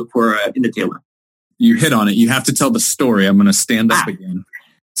are to look for in the tailor. You hit on it. You have to tell the story. I'm going to stand up again.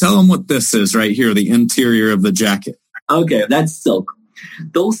 Tell them what this is right here, the interior of the jacket. Okay, that's silk.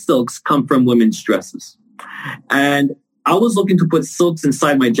 Those silks come from women's dresses. And I was looking to put silks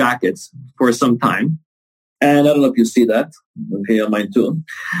inside my jackets for some time. And I don't know if you see that. Okay, on mine too.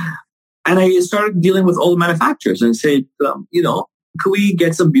 And I started dealing with all the manufacturers and said, could we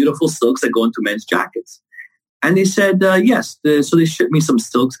get some beautiful silks that go into men's jackets? And they said, yes. So they shipped me some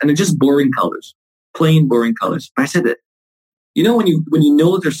silks, and they're just boring colors, plain boring colors. But I said that, when you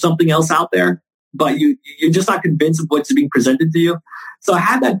know that there's something else out there, but you're just not convinced of what's being presented to you. So I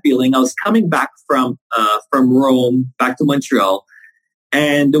had that feeling. I was coming back from Rome back to Montreal,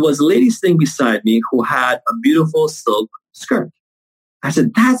 and there was a lady sitting beside me who had a beautiful silk skirt. I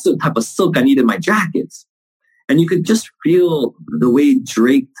said, that's the type of silk I need in my jackets. And you could just feel the way it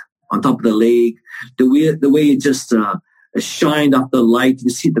draped on top of the leg, the way it just shined off the light. You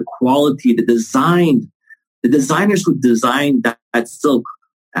see the quality, the design. The designers who designed that silk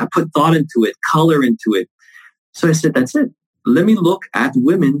put thought into it, color into it. So I said, that's it. Let me look at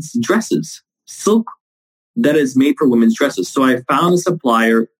women's dresses, silk that is made for women's dresses. So I found a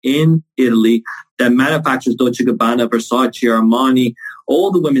supplier in Italy that manufactures Dolce & Gabbana, Versace, Armani,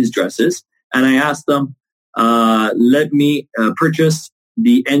 all the women's dresses. And I asked them, let me purchase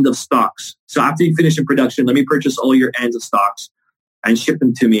the end of stocks. So after you finish in production, let me purchase all your ends of stocks and ship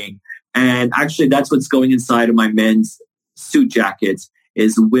them to me. And actually, that's what's going inside of my men's suit jackets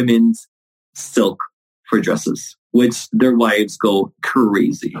is women's silk for dresses, which their wives go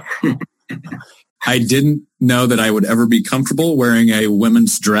crazy. I didn't know that I would ever be comfortable wearing a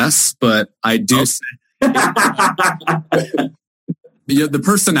women's dress, but I do. The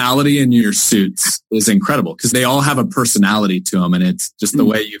personality in your suits is incredible because they all have a personality to them. And it's just the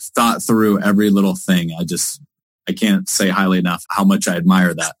way you've thought through every little thing. I can't say highly enough how much I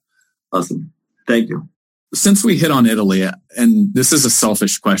admire that. Awesome. Thank you. Since we hit on Italy, and this is a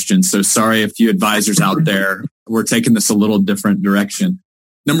selfish question, so sorry if you advisors out there, we're taking this a little different direction.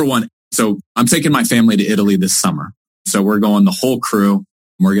 Number one, so I'm taking my family to Italy this summer. So we're going the whole crew.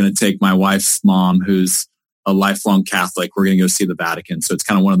 We're going to take my wife's mom, who's a lifelong Catholic. We're going to go see the Vatican. So it's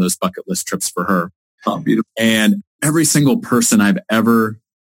kind of one of those bucket list trips for her. Oh, beautiful. And every single person I've ever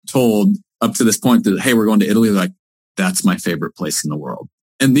told up to this point that, hey, we're going to Italy, they're like, that's my favorite place in the world.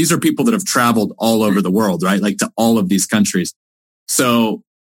 And these are people that have traveled all over the world, right? Like to all of these countries. So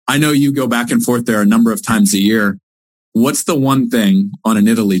I know you go back and forth there a number of times a year. What's the one thing on an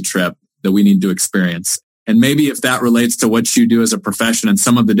Italy trip that we need to experience? And maybe if that relates to what you do as a profession and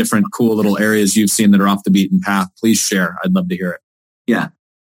some of the different cool little areas you've seen that are off the beaten path, please share. I'd love to hear it. Yeah.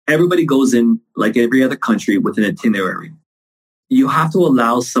 Everybody goes in, like every other country, with an itinerary. You have to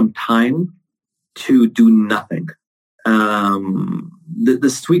allow some time to do nothing. The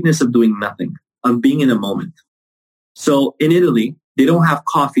sweetness of doing nothing, of being in a moment. So in Italy, they don't have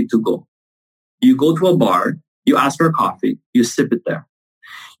coffee to go. You go to a bar, you ask for a coffee, you sip it there.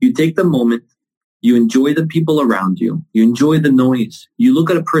 You take the moment, you enjoy the people around you, you enjoy the noise, you look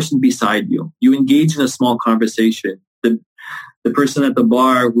at a person beside you, you engage in a small conversation. The person at the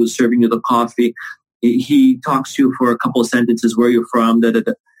bar who's serving you the coffee, he talks to you for a couple of sentences, where you're from.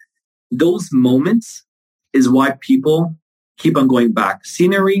 Those moments is why people keep on going back.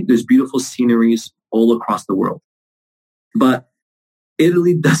 Scenery, there's beautiful sceneries all across the world. But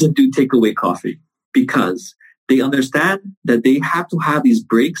Italy doesn't do takeaway coffee because they understand that they have to have these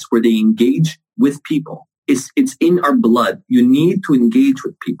breaks where they engage with people. It's in our blood. You need to engage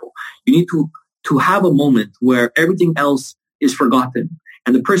with people. You need to have a moment where everything else is forgotten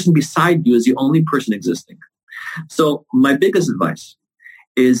and the person beside you is the only person existing. So my biggest advice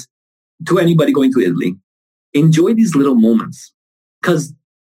is to anybody going to Italy, enjoy these little moments, because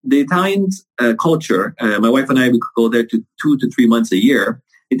the Italian culture, my wife and I, we could go there to 2 to 3 months a year.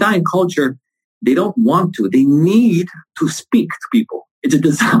 Italian culture, they don't want to. They need to speak to people. It's a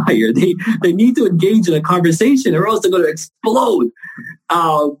desire. They need to engage in a conversation or else they're going to explode.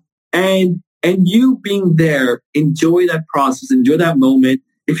 And you being there, enjoy that process, enjoy that moment.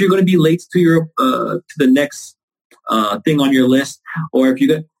 If you're going to be late to your to the next thing on your list, or if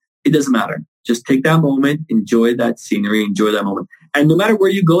it doesn't matter. Just take that moment, enjoy that scenery, enjoy that moment. And no matter where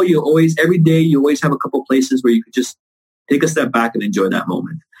you go, every day, you always have a couple places where you could just take a step back and enjoy that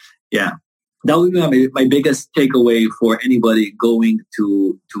moment. Yeah. That would be my biggest takeaway for anybody going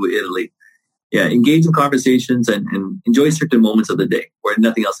to Italy. Yeah. Engage in conversations and enjoy certain moments of the day where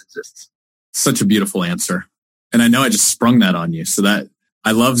nothing else exists. Such a beautiful answer. And I know I just sprung that on you. So that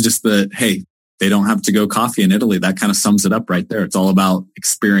I love just hey, they don't have to go coffee in Italy. That kind of sums it up right there. It's all about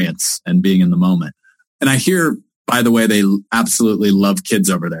experience and being in the moment. And I hear, by the way, they absolutely love kids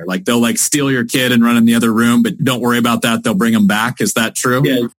over there. Like they'll steal your kid and run in the other room, but don't worry about that. They'll bring them back. Is that true?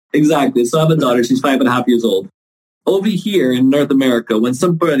 Yeah, exactly. So I have a daughter. She's 5.5 years old. Over here in North America, when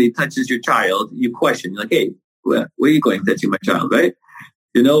somebody touches your child, you question. You're like, hey, where are you going touching my child, right?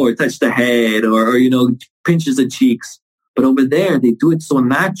 Or touch the head or pinches the cheeks. But over there, they do it so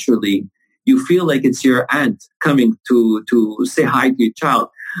naturally. You feel like it's your aunt coming to say hi to your child.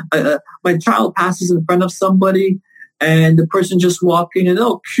 My child passes in front of somebody and the person just walking and,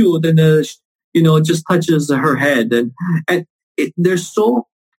 oh, cute. And, just touches her head. And they're so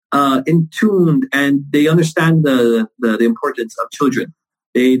in tuned and they understand the importance of children.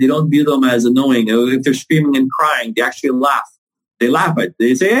 They don't view them as annoying. If they're screaming and crying, they actually laugh. They laugh at it.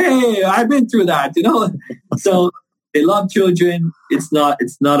 They say, hey, I've been through that, So they love children. It's not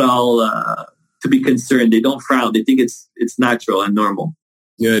all to be concerned. They don't frown. They think it's natural and normal.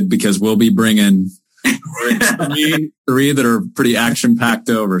 Good, because we'll be bringing three that are pretty action-packed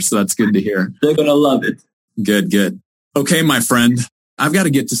over. So that's good to hear. They're going to love it. Good. Okay, my friend, I've got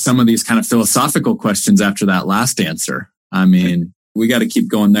to get to some of these kind of philosophical questions after that last answer. I mean, we got to keep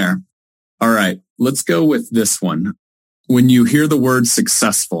going there. All right, let's go with this one. When you hear the word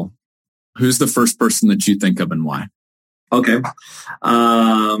successful, who's the first person that you think of and why? Okay.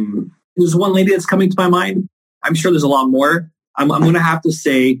 There's one lady that's coming to my mind. I'm sure there's a lot more, I'm going to have to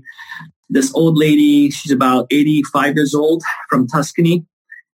say this old lady, she's about 85 years old from Tuscany.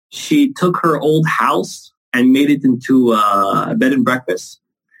 She took her old house and made it into a bed and breakfast.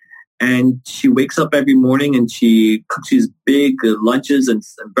 And she wakes up every morning and she cooks these big lunches and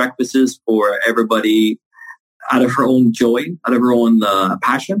breakfasts for everybody out of her own joy, out of her own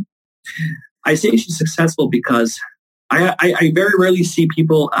passion. I say she's successful because I very rarely see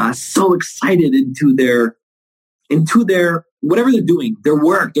people so excited into their whatever they're doing, their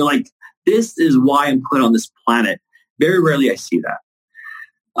work. They're like, this is why I'm put on this planet. Very rarely I see that.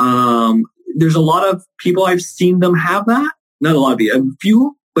 There's a lot of people I've seen them have that. Not a lot of you, a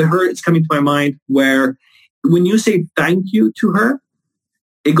few, but her, it's coming to my mind where when you say thank you to her,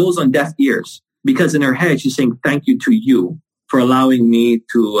 it goes on deaf ears because in her head, she's saying thank you to you for allowing me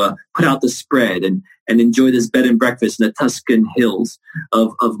to put out the spread and enjoy this bed and breakfast in the Tuscan hills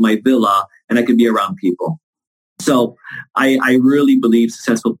of my villa, and I could be around people. So I really believe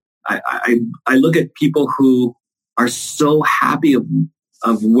successful. I look at people who are so happy of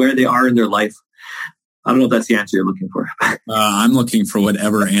where they are in their life. I don't know if that's the answer you're looking for. I'm looking for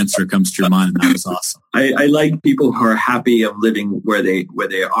whatever answer comes to your mind. That was awesome. I like people who are happy of living where they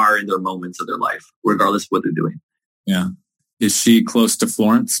are in their moments of their life, regardless of what they're doing. Yeah. Is she close to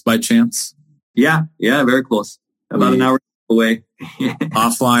Florence by chance? Yeah, very close. About an hour away.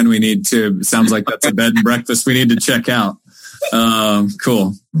 Offline, we need to. Sounds like that's a bed and breakfast we need to check out.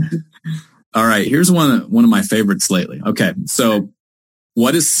 Cool. All right. Here's one of my favorites lately. Okay. So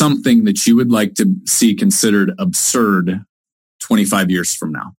what is something that you would like to see considered absurd 25 years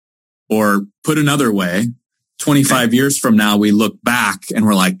from now? Or put another way, 25 years from now, we look back and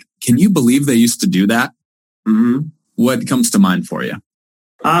we're like, can you believe they used to do that? Mm-hmm. What comes to mind for you?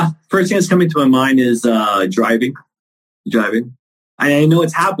 First thing that's coming to my mind is driving. I know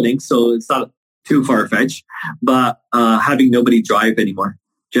it's happening, so it's not too far-fetched, but having nobody drive anymore.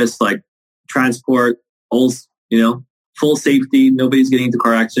 Just like transport, all, full safety. Nobody's getting into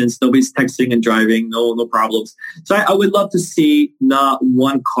car accidents. Nobody's texting and driving. No problems. So I would love to see not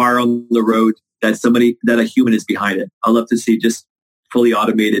one car on the road that a human is behind it. I'd love to see just fully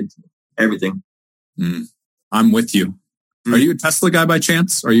automated everything. I'm with you. Are you a Tesla guy by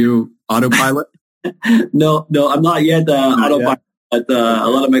chance? Are you autopilot? No, I'm not yet autopilot. But a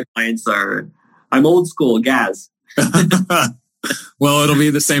lot of my clients are. I'm old school, gas. Well, it'll be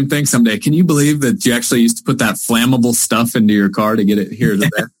the same thing someday. Can you believe that you actually used to put that flammable stuff into your car to get it here to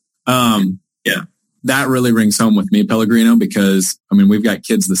there? Yeah. That really rings home with me, Pellegrino, because, we've got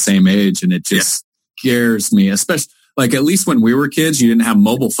kids the same age and it just scares me, especially like at least when we were kids, you didn't have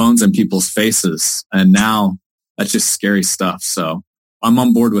mobile phones in people's faces. And now that's just scary stuff. So I'm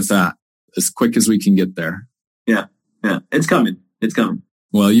on board with that as quick as we can get there. Yeah. It's coming.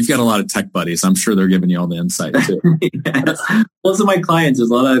 Well, you've got a lot of tech buddies. I'm sure they're giving you all the insight too. Yes. Most of my clients, there's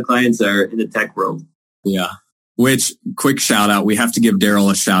a lot of clients that are in the tech world. Yeah. Which, quick shout out, we have to give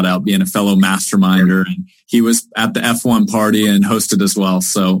Daryl a shout out, being a fellow masterminder. And he was at the F1 party and hosted as well.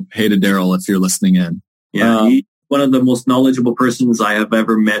 So hey to Daryl if you're listening in. Yeah, he's one of the most knowledgeable persons I have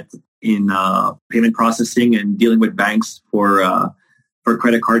ever met in payment processing and dealing with banks for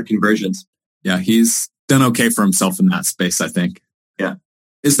credit card conversions. Yeah, he's done okay for himself in that space, I think. Yeah.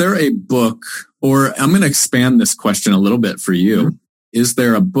 Is there a book, or I'm going to expand this question a little bit for you. Mm-hmm. Is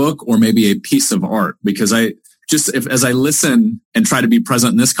there a book or maybe a piece of art? Because as I listen and try to be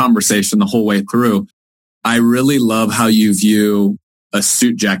present in this conversation the whole way through, I really love how you view a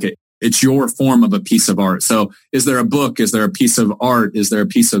suit jacket. It's your form of a piece of art. So is there a book? Is there a piece of art? Is there a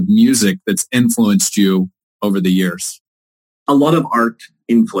piece of music that's influenced you over the years? A lot of art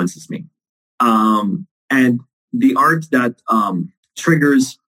influences me. And the art that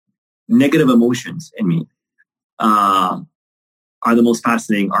triggers negative emotions in me are the most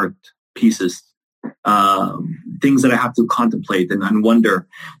fascinating art pieces. Things that I have to contemplate and wonder.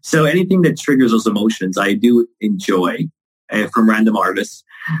 So anything that triggers those emotions, I do enjoy from random artists.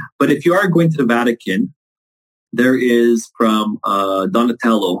 But if you are going to the Vatican, there is from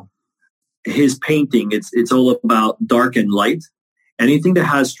Donatello, his painting, it's all about dark and light. Anything that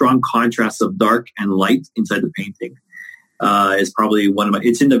has strong contrasts of dark and light inside the painting is probably one of my.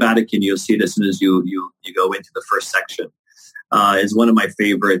 It's in the Vatican. You'll see it as soon as you go into the first section. Is one of my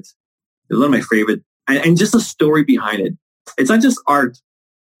favorite. It's one of my favorite, and just the story behind it. It's not just art.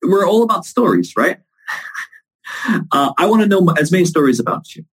 We're all about stories, right? I want to know as many stories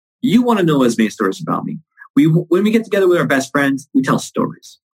about you. You want to know as many stories about me. When we get together with our best friends, we tell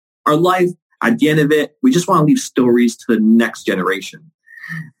stories. Our life, at the end of it, we just want to leave stories to the next generation.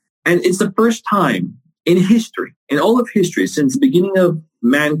 And it's the first time in history, in all of history, since the beginning of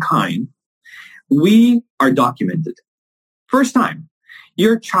mankind, we are documented. First time.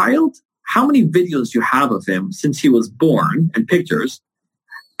 Your child, how many videos you have of him since he was born and pictures,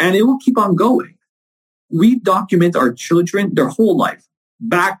 and it will keep on going. We document our children their whole life.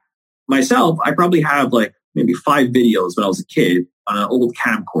 Back myself, I probably have like maybe 5 videos when I was a kid on an old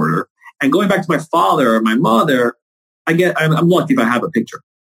camcorder. And going back to my father or my mother, I'm lucky if I have a picture.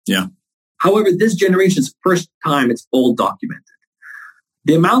 Yeah. However, this generation's first time it's all documented.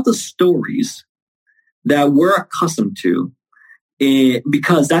 The amount of stories that we're accustomed to,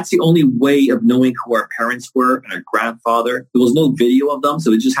 because that's the only way of knowing who our parents were and our grandfather. There was no video of them,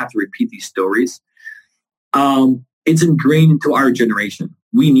 so we just have to repeat these stories. It's ingrained into our generation.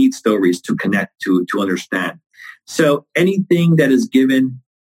 We need stories to connect, to understand. So anything that is given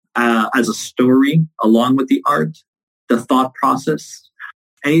as a story along with the art, the thought process,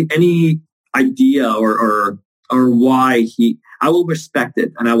 any idea or why I will respect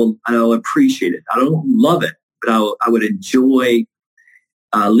it and I will appreciate it. I don't love it, but I would enjoy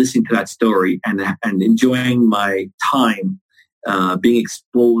listening to that story and enjoying my time being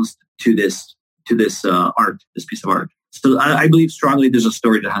exposed to this art, this piece of art. So I believe strongly there's a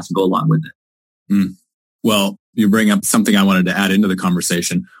story that has to go along with it. Mm. Well, you bring up something I wanted to add into the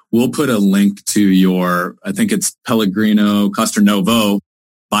conversation. We'll put a link to your, I think it's Pellegrino, Castronovo,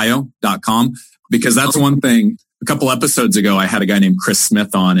 bio.com, because that's one thing. A couple episodes ago, I had a guy named Chris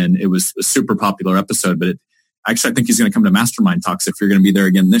Smith on, and it was a super popular episode, but actually, I think he's going to come to Mastermind Talks if you're going to be there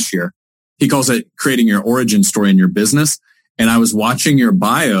again this year. He calls it creating your origin story in your business. And I was watching your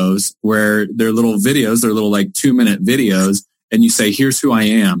bios where they're little videos, they're little like 2-minute videos. And you say, here's who I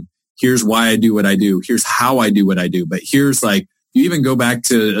am. Here's why I do what I do. Here's how I do what I do. But here's like, you even go back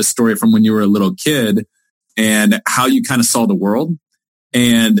to a story from when you were a little kid and how you kind of saw the world.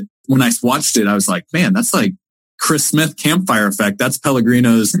 And when I watched it, I was like, man, that's like Chris Smith campfire effect. That's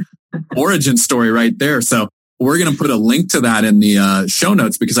Pellegrino's origin story right there. So we're going to put a link to that in the show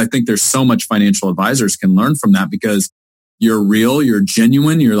notes because I think there's so much financial advisors can learn from that because you're real, you're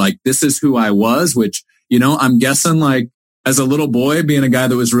genuine. You're like, this is who I was, which, I'm guessing like as a little boy being a guy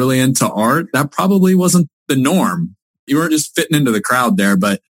that was really into art, that probably wasn't the norm. You weren't just fitting into the crowd there,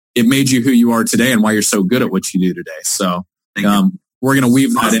 but it made you who you are today and why you're so good at what you do today. So we're going to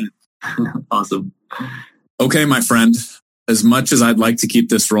weave that in. Awesome. Okay, my friend. As much as I'd like to keep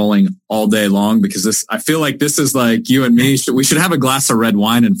this rolling all day long, because I feel like this is like you and me. We should have a glass of red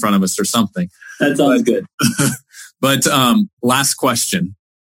wine in front of us or something. That sounds good. But last question.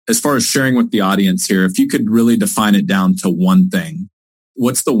 As far as sharing with the audience here, if you could really define it down to one thing,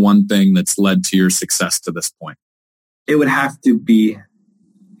 what's the one thing that's led to your success to this point? It would have to be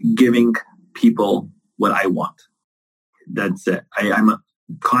giving people what I want. That's it. I'm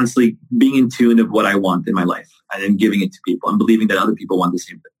constantly being in tune of what I want in my life and then giving it to people and believing that other people want the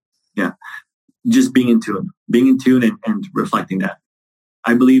same thing. Yeah. Just being in tune and reflecting that.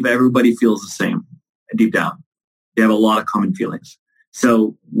 I believe everybody feels the same deep down. They have a lot of common feelings.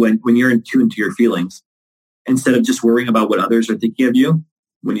 So when you're in tune to your feelings, instead of just worrying about what others are thinking of you,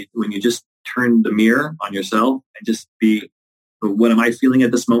 when you just turn the mirror on yourself and just be, what am I feeling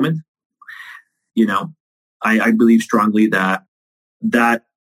at this moment? I believe strongly that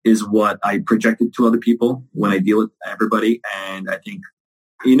is what I projected to other people when I deal with everybody. And I think,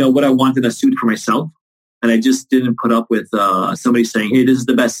 what I wanted a suit for myself. And I just didn't put up with somebody saying, hey, this is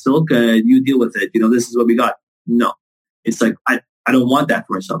the best silk. You deal with it. This is what we got. No, it's like, I don't want that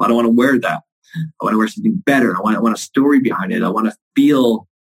for myself. I don't want to wear that. I want to wear something better. I want a story behind it. I want to feel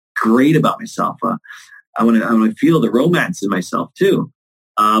great about myself. I want to feel the romance in myself too.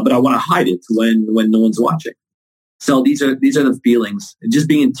 But I want to hide it when no one's watching. So these are the feelings. And just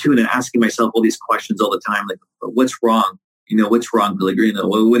being in tune and asking myself all these questions all the time, like, what's wrong? What's wrong, Pellegrino?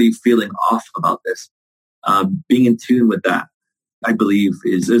 What are you feeling off about this? Being in tune with that, I believe,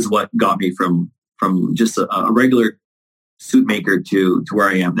 is what got me from just a regular suit maker to where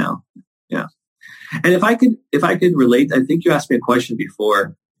I am now. Yeah. And if I could relate, I think you asked me a question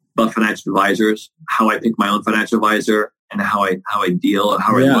before about financial advisors, how I pick my own financial advisor and how I deal and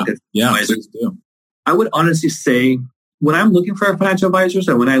how I look at advisors. I would honestly say when I'm looking for financial advisors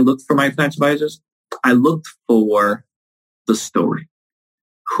and when I look for my financial advisors, I looked for the story.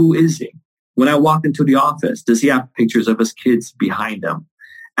 Who is he? When I walk into the office, does he have pictures of his kids behind him?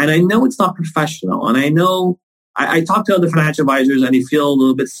 And I know it's not professional. And I know I talk to other financial advisors and they feel a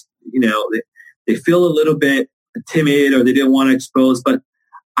little bit, they feel a little bit timid or they didn't want to expose. But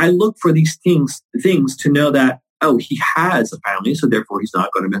I look for these things to know that, he has a family, so therefore he's not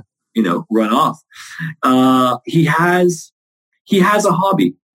going to, run off. He has a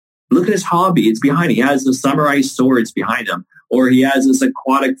hobby. Look at his hobby. It's behind him. He has the samurai swords behind him. Or he has this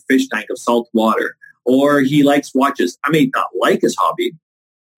aquatic fish tank of salt water. or he likes watches. I may not like his hobby,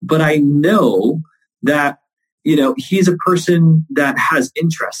 but I know that, he's a person that has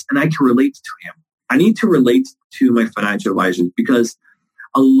interests and I can relate to him. I need to relate to my financial advisors because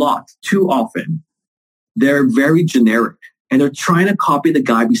too often, they're very generic and they're trying to copy the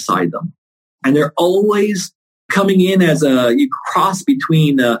guy beside them. And they're always coming in as a cross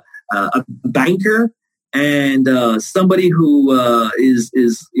between a banker and somebody who is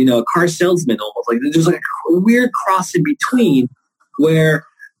a car salesman almost. Like there's like a weird cross in between where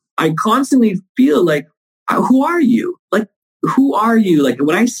I constantly feel like, who are you? Like, who are you? Like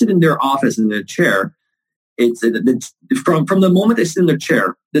when I sit in their office in their chair, it's from the moment they sit in their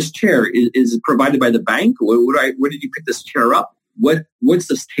chair. This chair is provided by the bank. Where did you pick this chair up? What's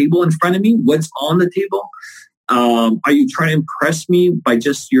this table in front of me? What's on the table? Are you trying to impress me by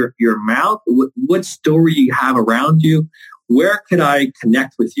just your mouth? What story you have around you? Where could I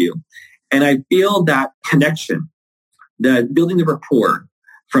connect with you? And I feel that connection, that building the rapport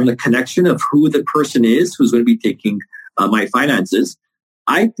from the connection of who the person is who's going to be taking my finances.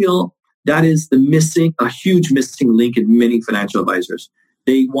 I feel that is a huge missing link in many financial advisors.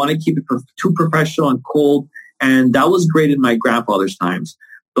 They want to keep it too professional and cold. And that was great in my grandfather's times.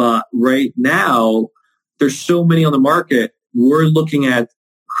 But right now, there's so many on the market. We're looking at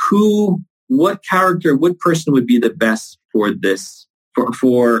what person would be the best for this,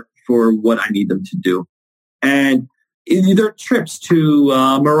 for what I need them to do. And there are trips to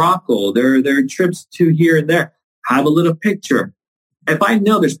Morocco. There are trips to here and there. Have a little picture. If I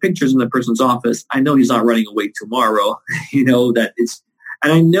know there's pictures in the person's office, I know he's not running away tomorrow. And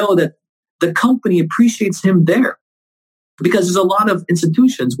I know that the company appreciates him there because there's a lot of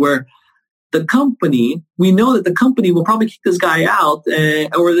institutions where we know that the company will probably kick this guy out,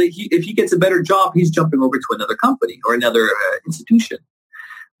 or if he gets a better job, he's jumping over to another company or another institution.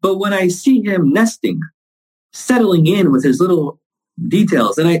 But when I see him nesting, settling in with his little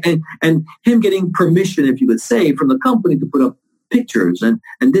details, and him getting permission, if you would say, from the company to put up pictures and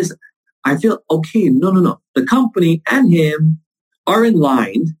this, I feel, okay, no. The company and him are in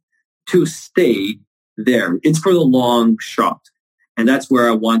line to stay there. It's for the long shot. And that's where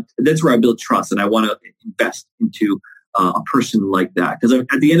I build trust. And I want to invest into a person like that. Because at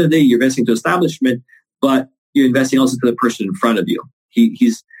the end of the day, you're investing to establishment, but you're investing also to the person in front of you.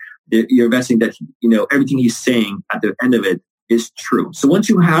 You're investing that, everything he's saying at the end of it is true. So once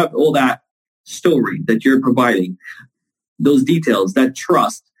you have all that story that you're providing, those details, that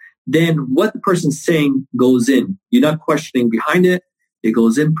trust, then what the person's saying goes in. You're not questioning behind it. It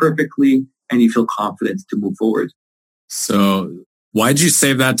goes in perfectly and you feel confident to move forward. So why'd you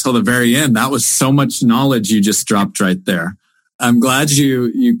save that till the very end? That was so much knowledge you just dropped right there. I'm glad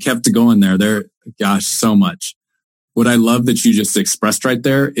you kept it going there. Gosh, so much. What I love that you just expressed right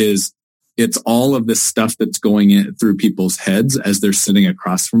there is it's all of this stuff that's going in through people's heads as they're sitting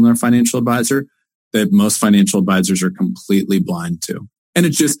across from their financial advisor that most financial advisors are completely blind to. And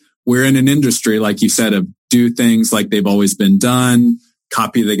it's just, we're in an industry, like you said, of do things like they've always been done,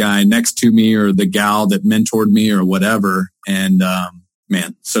 copy the guy next to me or the gal that mentored me or whatever. And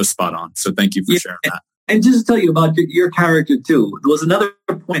man, so spot on. So thank you for sharing that. And just to tell you about your character too, there was another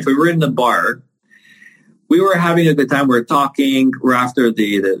point. We were in the bar. We were having a good time. We were talking. We're after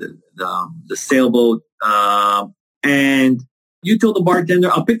the sailboat. And you told the bartender,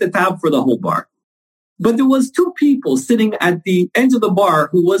 I'll pick the tab for the whole bar. But there was two people sitting at the end of the bar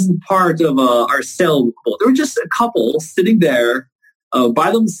who wasn't part of our sailboat. There were just a couple sitting there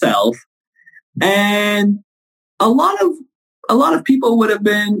by themselves. And a lot of people would have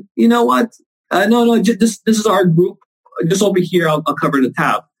been, you know what? No, this is our group. Just over here, I'll cover the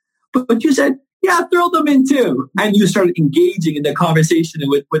tab. But you said, yeah, throw them in too. And you started engaging in the conversation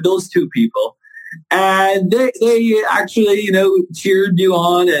with those two people. And they actually, cheered you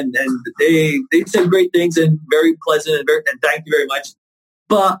on and they said great things and very pleasant and thank you very much.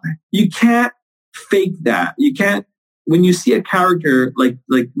 But you can't fake that. You can't, when you see a character like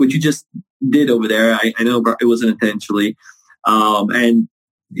what you just did over there, I know it wasn't intentionally. And,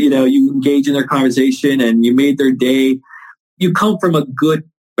 you engage in their conversation and you made their day. You come from a good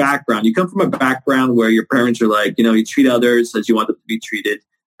background. You come from a background where your parents are like, you treat others as you want them to be treated.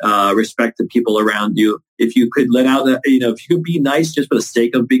 Respect the people around you. If you could if you could be nice just for the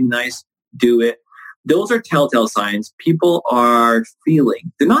sake of being nice, do it. Those are telltale signs. People are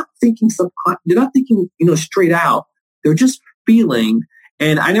feeling. They're not thinking straight out. They're just feeling.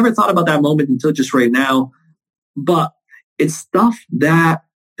 And I never thought about that moment until just right now. But it's stuff that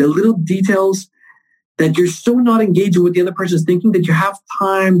the little details that you're so not engaging with the other person's thinking that you have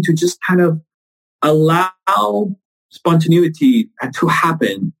time to just kind of allow spontaneity to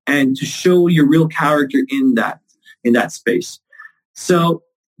happen and to show your real character in that space. So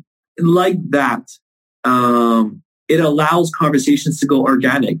like that, it allows conversations to go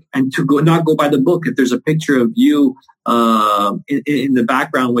organic and to not go by the book. If there's a picture of you in the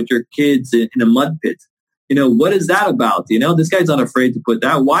background with your kids in a mud pit, what is that about? This guy's not afraid to put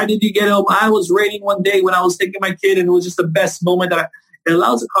that. Why did you get home? I was raining one day when I was taking my kid, and it was just the best moment. It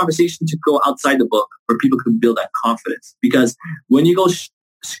allows a conversation to go outside the book where people can build that confidence. Because when you go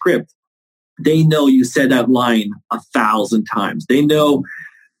script, they know you said that line 1,000 times. They know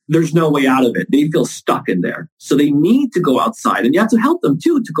there's no way out of it. They feel stuck in there. So they need to go outside. And you have to help them,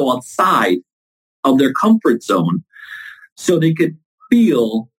 too, to go outside of their comfort zone so they could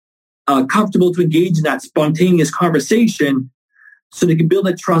feel comfortable to engage in that spontaneous conversation, so they can build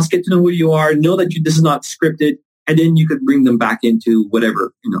that trust, get to know who you are, know that this is not scripted, and then you could bring them back into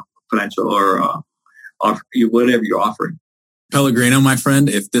whatever, financial or whatever you're offering. Pellegrino, my friend,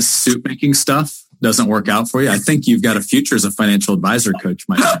 if this suit making stuff doesn't work out for you, I think you've got a future as a financial advisor coach,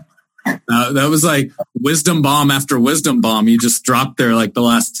 my friend. That was like wisdom bomb after wisdom bomb. You just dropped there like the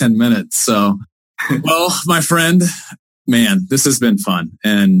last 10 minutes. So, well, my friend, man, this has been fun.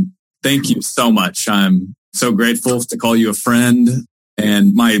 And thank you so much. I'm so grateful to call you a friend.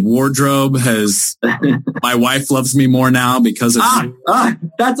 And my wardrobe my wife loves me more now because of you.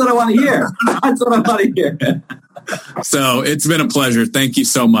 That's what I want to hear. That's what I want to hear. So it's been a pleasure. Thank you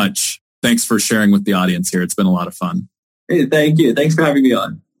so much. Thanks for sharing with the audience here. It's been a lot of fun. Hey, thank you. Thanks for having me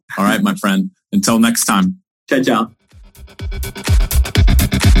on. All right, my friend. Until next time. Ciao, ciao.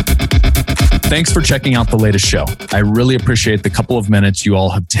 Thanks for checking out the latest show. I really appreciate the couple of minutes you all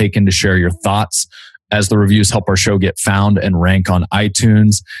have taken to share your thoughts, as the reviews help our show get found and rank on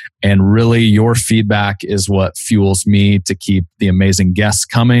iTunes. And really, your feedback is what fuels me to keep the amazing guests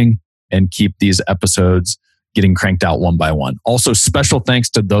coming and keep these episodes getting cranked out one by one. Also, special thanks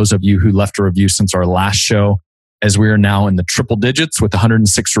to those of you who left a review since our last show, as we are now in the triple digits with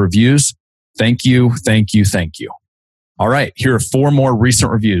 106 reviews. Thank you, thank you, thank you. All right, here are 4 more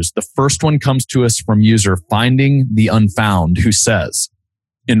recent reviews. The first one comes to us from user Finding the Unfound, who says,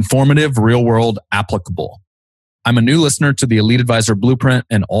 informative, real world, applicable. I'm a new listener to the Elite Advisor Blueprint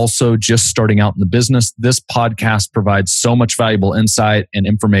and also just starting out in the business. This podcast provides so much valuable insight and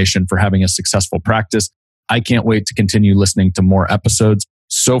information for having a successful practice. I can't wait to continue listening to more episodes.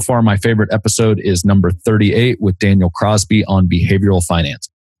 So far, my favorite episode is number 38 with Daniel Crosby on behavioral finance.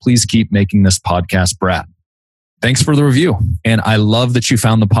 Please keep making this podcast, Brad. Thanks for the review. And I love that you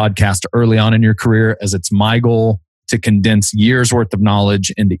found the podcast early on in your career, as it's my goal to condense years worth of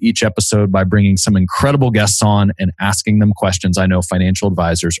knowledge into each episode by bringing some incredible guests on and asking them questions I know financial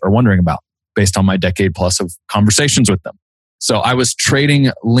advisors are wondering about based on my decade plus of conversations with them. So I was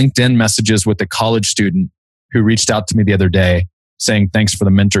trading LinkedIn messages with a college student who reached out to me the other day saying, thanks for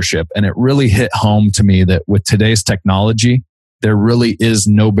the mentorship. And it really hit home to me that with today's technology, there really is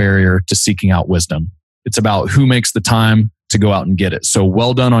no barrier to seeking out wisdom. It's about who makes the time to go out and get it. So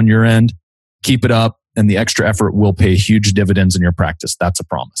well done on your end. Keep it up. And the extra effort will pay huge dividends in your practice. That's a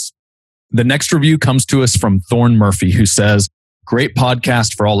promise. The next review comes to us from Thorne Murphy, who says, great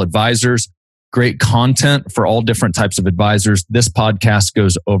podcast for all advisors, great content for all different types of advisors. This podcast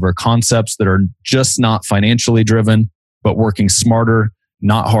goes over concepts that are just not financially driven, but working smarter,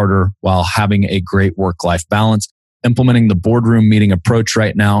 not harder, while having a great work-life balance. Implementing the boardroom meeting approach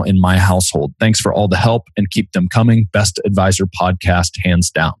right now in my household. Thanks for all the help and keep them coming. Best advisor podcast, hands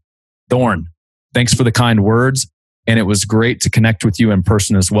down. Thorne, thanks for the kind words. And it was great to connect with you in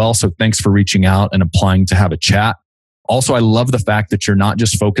person as well. So thanks for reaching out and applying to have a chat. Also, I love the fact that you're not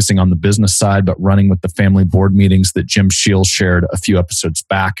just focusing on the business side, but running with the family board meetings that Jim Shields shared a few episodes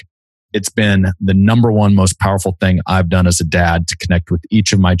back. It's been the number one most powerful thing I've done as a dad to connect with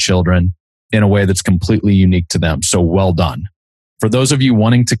each of my children in a way that's completely unique to them. So well done. For those of you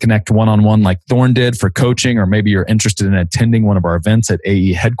wanting to connect one-on-one like Thorne did for coaching, or maybe you're interested in attending one of our events at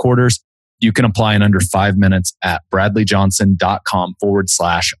AE headquarters, you can apply in under 5 minutes at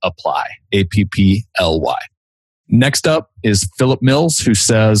bradleyjohnson.com/apply, APPLY. Next up is Philip Mills, who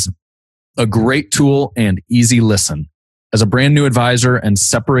says, a great tool and easy listen. As a brand new advisor and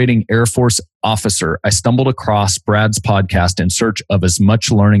separating Air Force officer, I stumbled across Brad's podcast in search of as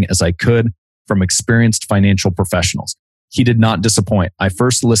much learning as I could from experienced financial professionals. He did not disappoint. I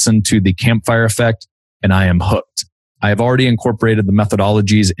first listened to the Campfire Effect, and I am hooked. I have already incorporated the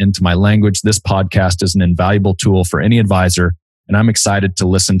methodologies into my language. This podcast is an invaluable tool for any advisor, and I'm excited to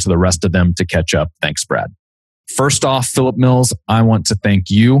listen to the rest of them to catch up. Thanks, Brad. First off, Philip Mills, I want to thank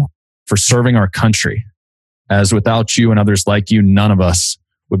you for serving our country, as without you and others like you, none of us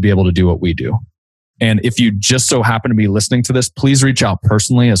would be able to do what we do. And if you just so happen to be listening to this, please reach out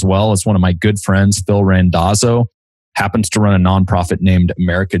personally as well. As one of my good friends, Phil Randazzo, happens to run a nonprofit named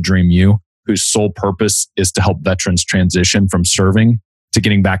America Dream U, whose sole purpose is to help veterans transition from serving to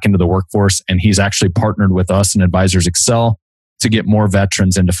getting back into the workforce. And he's actually partnered with us and Advisors Excel to get more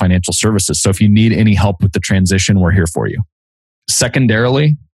veterans into financial services. So if you need any help with the transition, we're here for you.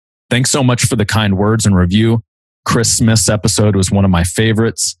 Secondarily, thanks so much for the kind words and review. Chris Smith's episode was one of my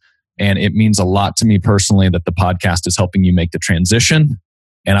favorites, and it means a lot to me personally that the podcast is helping you make the transition.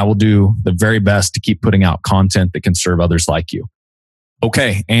 And I will do the very best to keep putting out content that can serve others like you.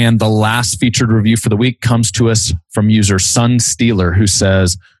 Okay, and the last featured review for the week comes to us from user Sun Steeler, who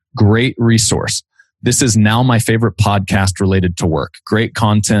says, "Great resource. This is now my favorite podcast related to work. Great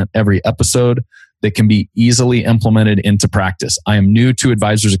content every episode that can be easily implemented into practice. I am new to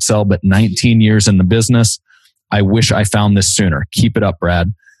Advisors Excel, but 19 years in the business. I wish I found this sooner. Keep it up,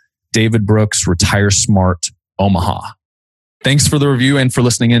 Brad. David Brooks, Retire Smart, Omaha." Thanks for the review and for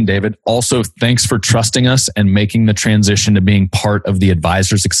listening in, David. Also, thanks for trusting us and making the transition to being part of the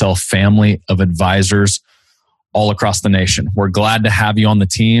Advisors Excel family of advisors all across the nation. We're glad to have you on the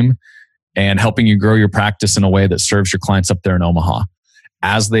team and helping you grow your practice in a way that serves your clients up there in Omaha.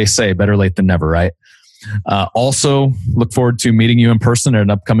 As they say, better late than never, right? Also, look forward to meeting you in person at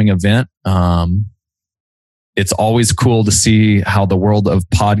an upcoming event. It's always cool to see how the world of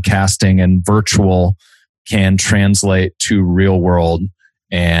podcasting and virtual can translate to real world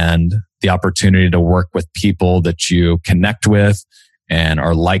and the opportunity to work with people that you connect with and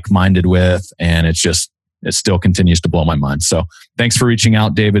are like-minded with. And it still continues to blow my mind. So thanks for reaching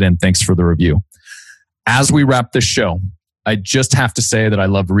out, David, and thanks for the review. As we wrap this show, I just have to say that I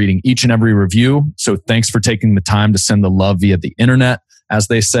love reading each and every review. So thanks for taking the time to send the love via the internet, as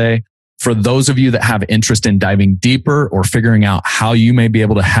they say. For those of you that have interest in diving deeper or figuring out how you may be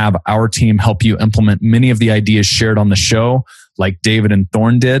able to have our team help you implement many of the ideas shared on the show, like David and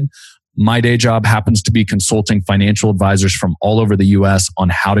Thorne did, my day job happens to be consulting financial advisors from all over the US on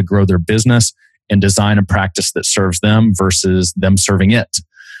how to grow their business and design a practice that serves them versus them serving it.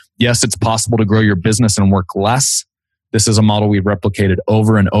 Yes, it's possible to grow your business and work less. This is a model we've replicated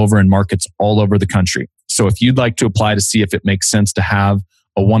over and over in markets all over the country. So if you'd like to apply to see if it makes sense to have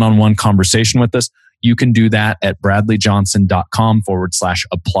a one-on-one conversation with us, you can do that at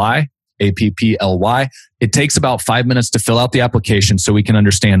bradleyjohnson.com/apply, APPLY. It takes about 5 minutes to fill out the application so we can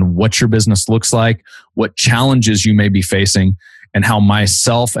understand what your business looks like, what challenges you may be facing, and how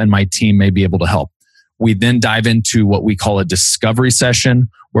myself and my team may be able to help. We then dive into what we call a discovery session,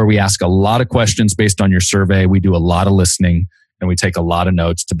 where we ask a lot of questions based on your survey. We do a lot of listening, and we take a lot of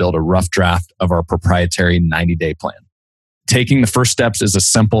notes to build a rough draft of our proprietary 90-day plan. Taking the first steps is as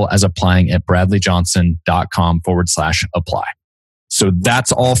simple as applying at bradleyjohnson.com/apply. So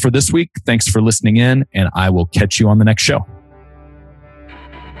that's all for this week. Thanks for listening in, and I will catch you on the next show.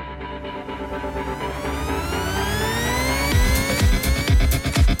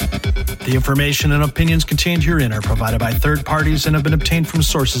 The information and opinions contained herein are provided by third parties and have been obtained from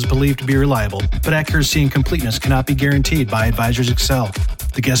sources believed to be reliable, but accuracy and completeness cannot be guaranteed by Advisors Excel.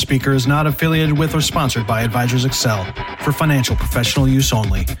 The guest speaker is not affiliated with or sponsored by Advisors Excel for financial professional use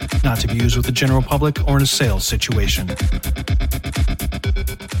only, not to be used with the general public or in a sales situation.